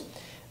Boys.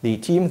 The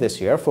theme this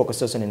year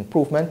focuses on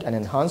improvement and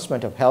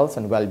enhancement of health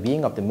and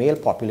well-being of the male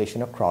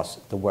population across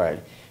the world.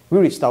 We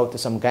reached out to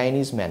some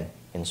Guyanese men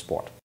in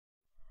sport.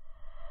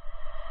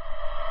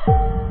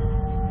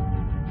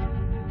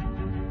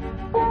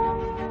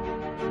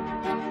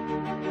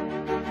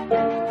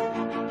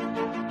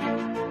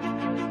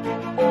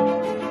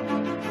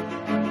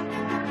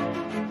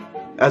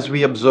 As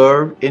we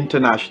observe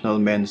International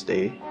Men's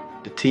Day,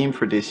 the theme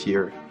for this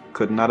year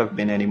could not have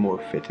been any more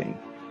fitting,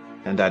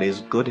 and that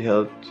is good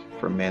health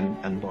for men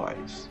and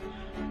boys.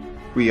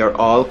 We are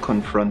all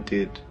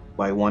confronted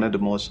by one of the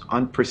most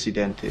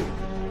unprecedented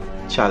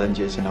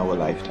challenges in our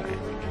lifetime,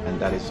 and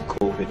that is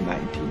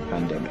COVID-19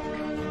 pandemic.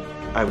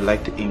 I would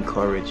like to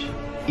encourage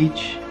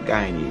each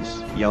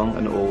Guyanese, young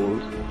and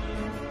old,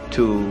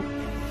 to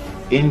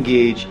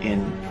engage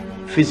in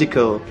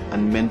physical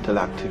and mental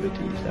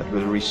activities that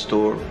will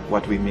restore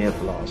what we may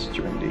have lost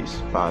during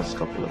these past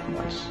couple of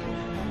months.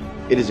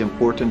 It is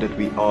important that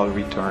we all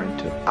return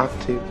to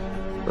active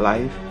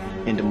life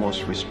in the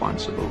most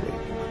responsible way.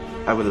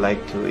 I would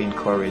like to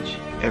encourage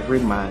every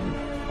man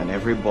and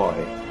every boy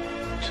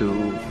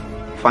to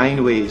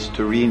find ways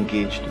to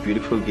re-engage the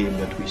beautiful game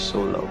that we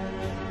so love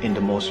in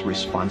the most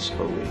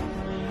responsible way.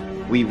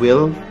 We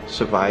will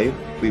survive,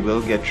 we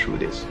will get through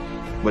this,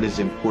 but it's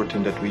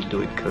important that we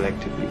do it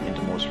collectively in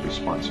the most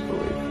responsible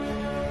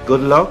way.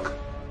 Good luck,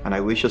 and I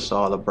wish us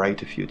all a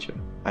brighter future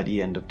at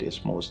the end of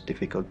this most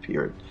difficult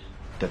period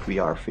that we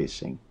are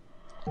facing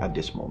at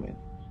this moment.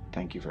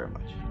 Thank you very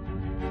much.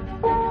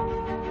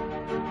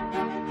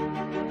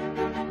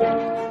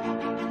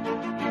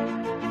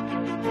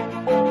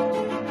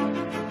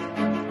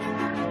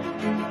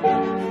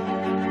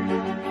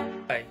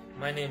 Hi,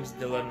 my name is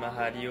Dylan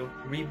Mahadio,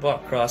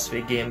 Reebok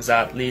CrossFit Games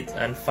athlete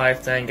and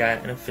 5-time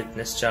Guyana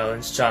Fitness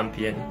Challenge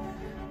champion.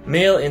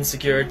 Male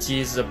insecurity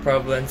is a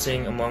prevalent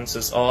thing amongst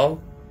us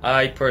all.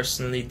 I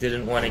personally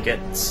didn't want to get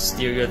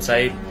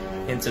stereotyped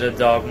into the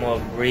dogma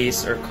of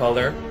race or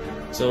color,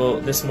 so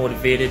this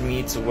motivated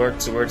me to work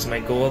towards my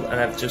goal, and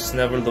I've just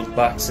never looked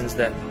back since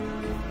then.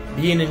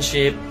 Being in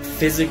shape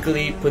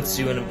physically puts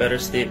you in a better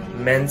state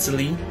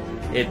mentally.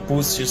 It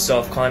boosts your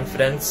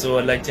self-confidence, so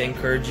I'd like to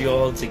encourage you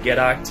all to get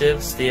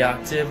active, stay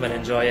active, and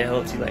enjoy a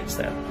healthy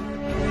lifestyle.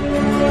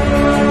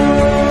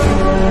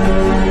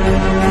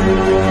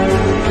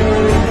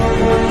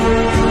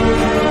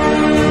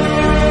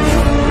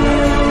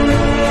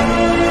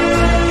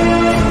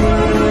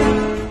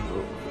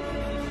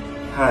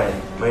 Hi,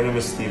 my name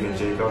is Stephen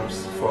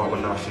Jacobs, former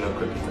national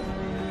cricketer.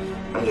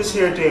 I'm just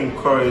here to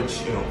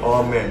encourage,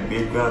 all men, be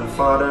it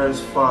grandfathers,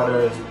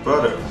 fathers,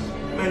 brothers,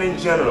 men in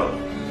general.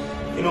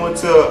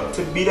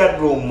 To be that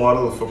role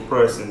model for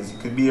persons. It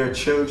could be your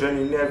children,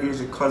 your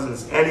nephews, your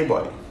cousins,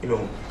 anybody,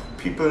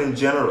 people in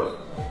general.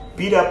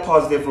 Be that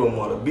positive role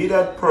model. Be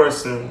that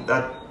person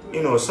that,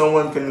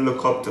 someone can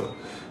look up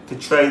to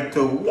try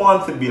to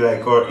want to be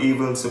like or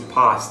even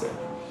surpass them.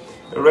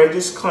 Alright,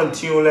 just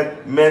continue,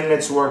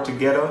 let's work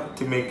together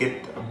to make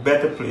it a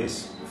better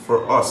place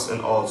for us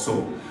and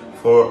also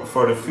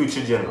for the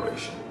future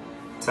generation.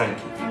 Thank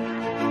you.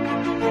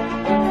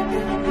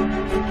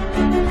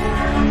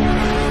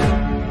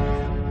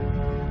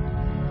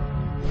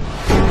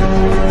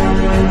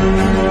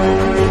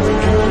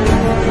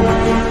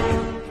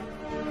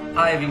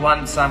 Hi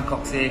everyone, Sam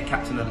Cox here,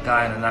 captain of the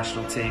Guyana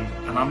national team,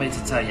 and I'm here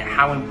to tell you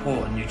how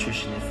important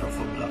nutrition is for a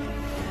footballer.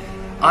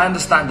 I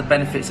understand the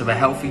benefits of a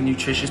healthy,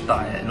 nutritious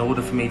diet in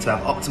order for me to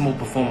have optimal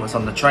performance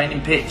on the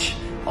training pitch,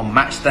 on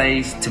match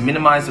days, to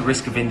minimise the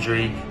risk of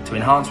injury, to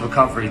enhance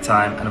recovery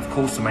time, and of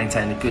course to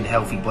maintain a good,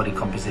 healthy body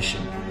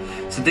composition.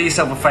 So do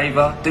yourself a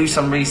favour, do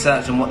some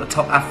research on what the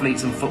top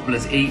athletes and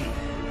footballers eat,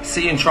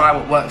 see and try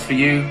what works for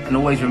you, and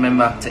always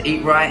remember to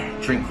eat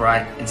right, drink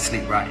right, and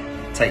sleep right.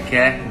 Take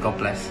care, and God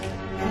bless.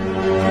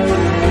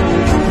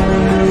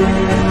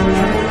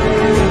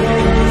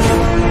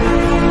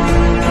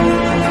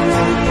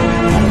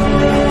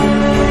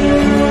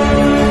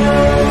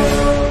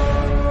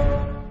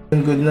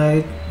 Good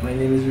night, my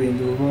name is Wayne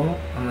Dover.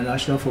 I'm a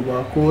national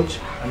football coach.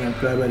 I'm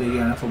employed by the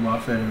Guyana Football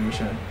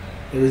Federation.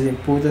 It is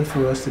important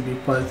for us to be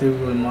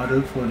positive role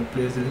model for the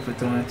players in the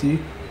fraternity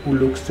who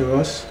looks to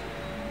us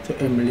to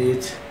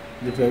emulate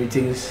the very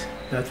things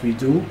that we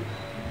do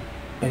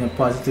in a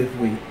positive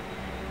way.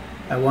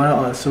 I want to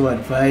also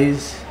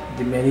advise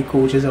the many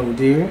coaches out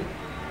there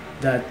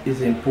that it's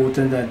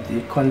important that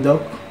the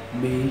conduct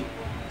be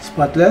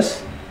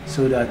spotless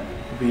so that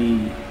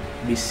we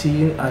be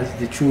seen as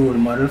the true role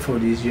model for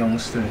these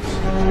youngsters.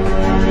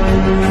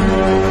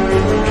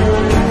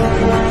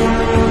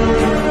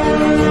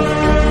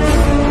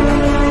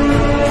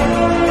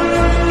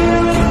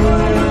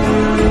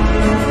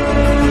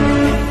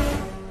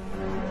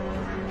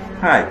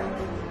 Hi,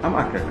 I'm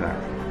Akir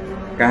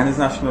Clark, Guyana's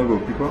national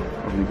goalkeeper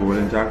of the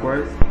Golden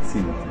Jaguars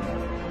senior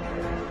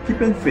team.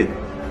 Keeping fit,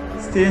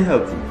 staying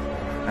healthy,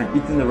 and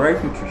eating the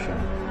right nutrition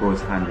goes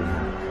hand in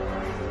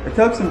hand. It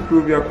helps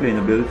improve your playing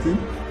ability.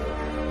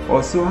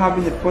 Also,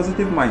 having a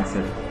positive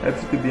mindset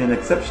helps you to be an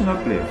exceptional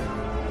player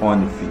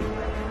on the field.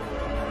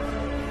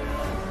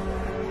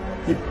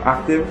 Keep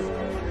active,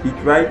 eat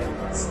right,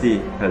 stay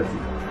healthy.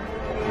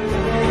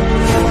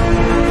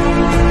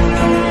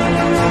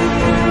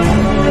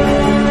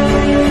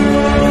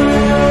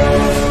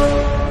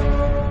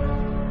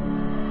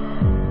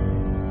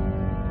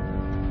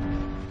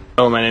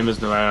 Hello, my name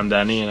is Noir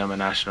Amdani and I'm a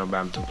national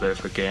badminton player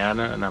for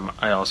Guyana, and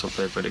I also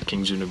play for the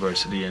King's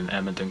University in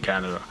Edmonton,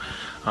 Canada.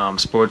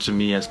 Sports to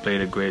me has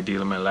played a great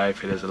deal in my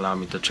life. It has allowed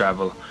me to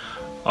travel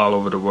all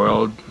over the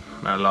world,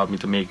 it allowed me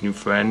to make new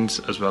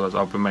friends, as well as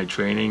up in my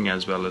training,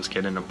 as well as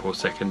getting a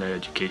post-secondary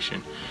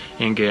education.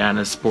 In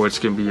Guyana, sports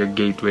can be a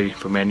gateway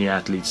for many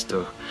athletes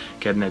to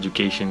get an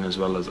education as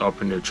well as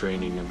up in their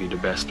training and be the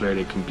best player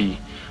they can be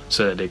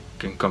so that they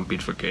can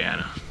compete for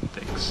Guyana.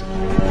 Thanks.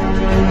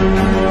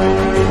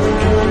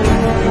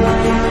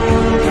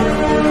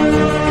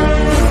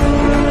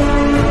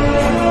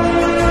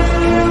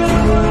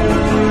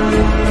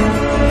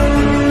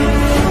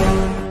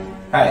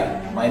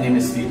 Hi, my name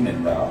is Steve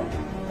Midbow,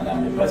 and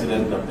I'm the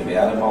president of the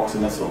Guyana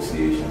Boxing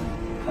Association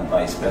and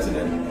vice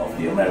president of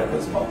the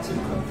Americas Boxing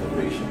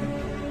Confederation.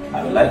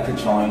 I would like to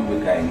join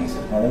with Guyanese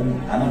at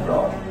home and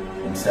abroad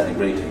in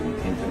celebrating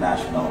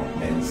International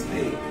Men's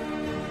Day.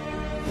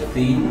 The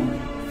theme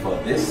for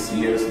this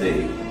year's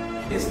day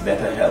is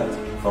better health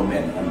for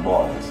men and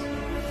boys,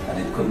 and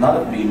it could not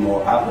have been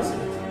more opposite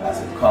as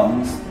it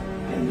comes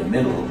in the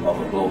middle of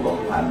a global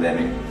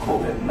pandemic,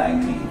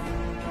 COVID-19.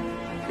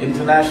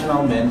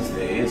 International Men's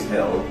Day is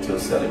held to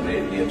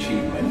celebrate the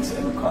achievements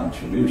and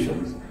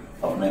contributions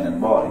of men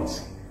and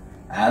boys,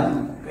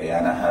 and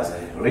Guyana has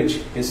a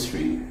rich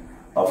history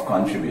of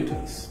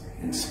contributors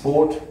in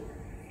sport,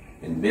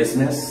 in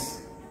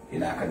business,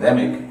 in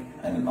academic,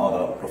 and in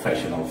other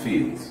professional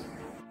fields.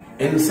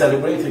 In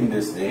celebrating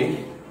this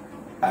day,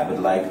 I would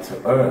like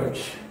to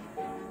urge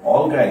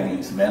all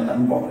Guyanese men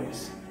and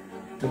boys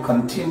to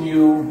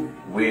continue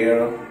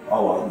where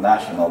our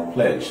national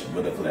pledge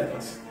would have led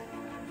us,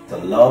 to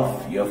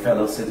love your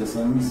fellow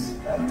citizens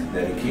and to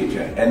dedicate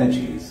your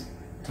energies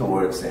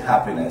towards the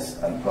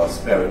happiness and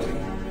prosperity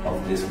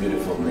of this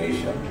beautiful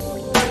nation.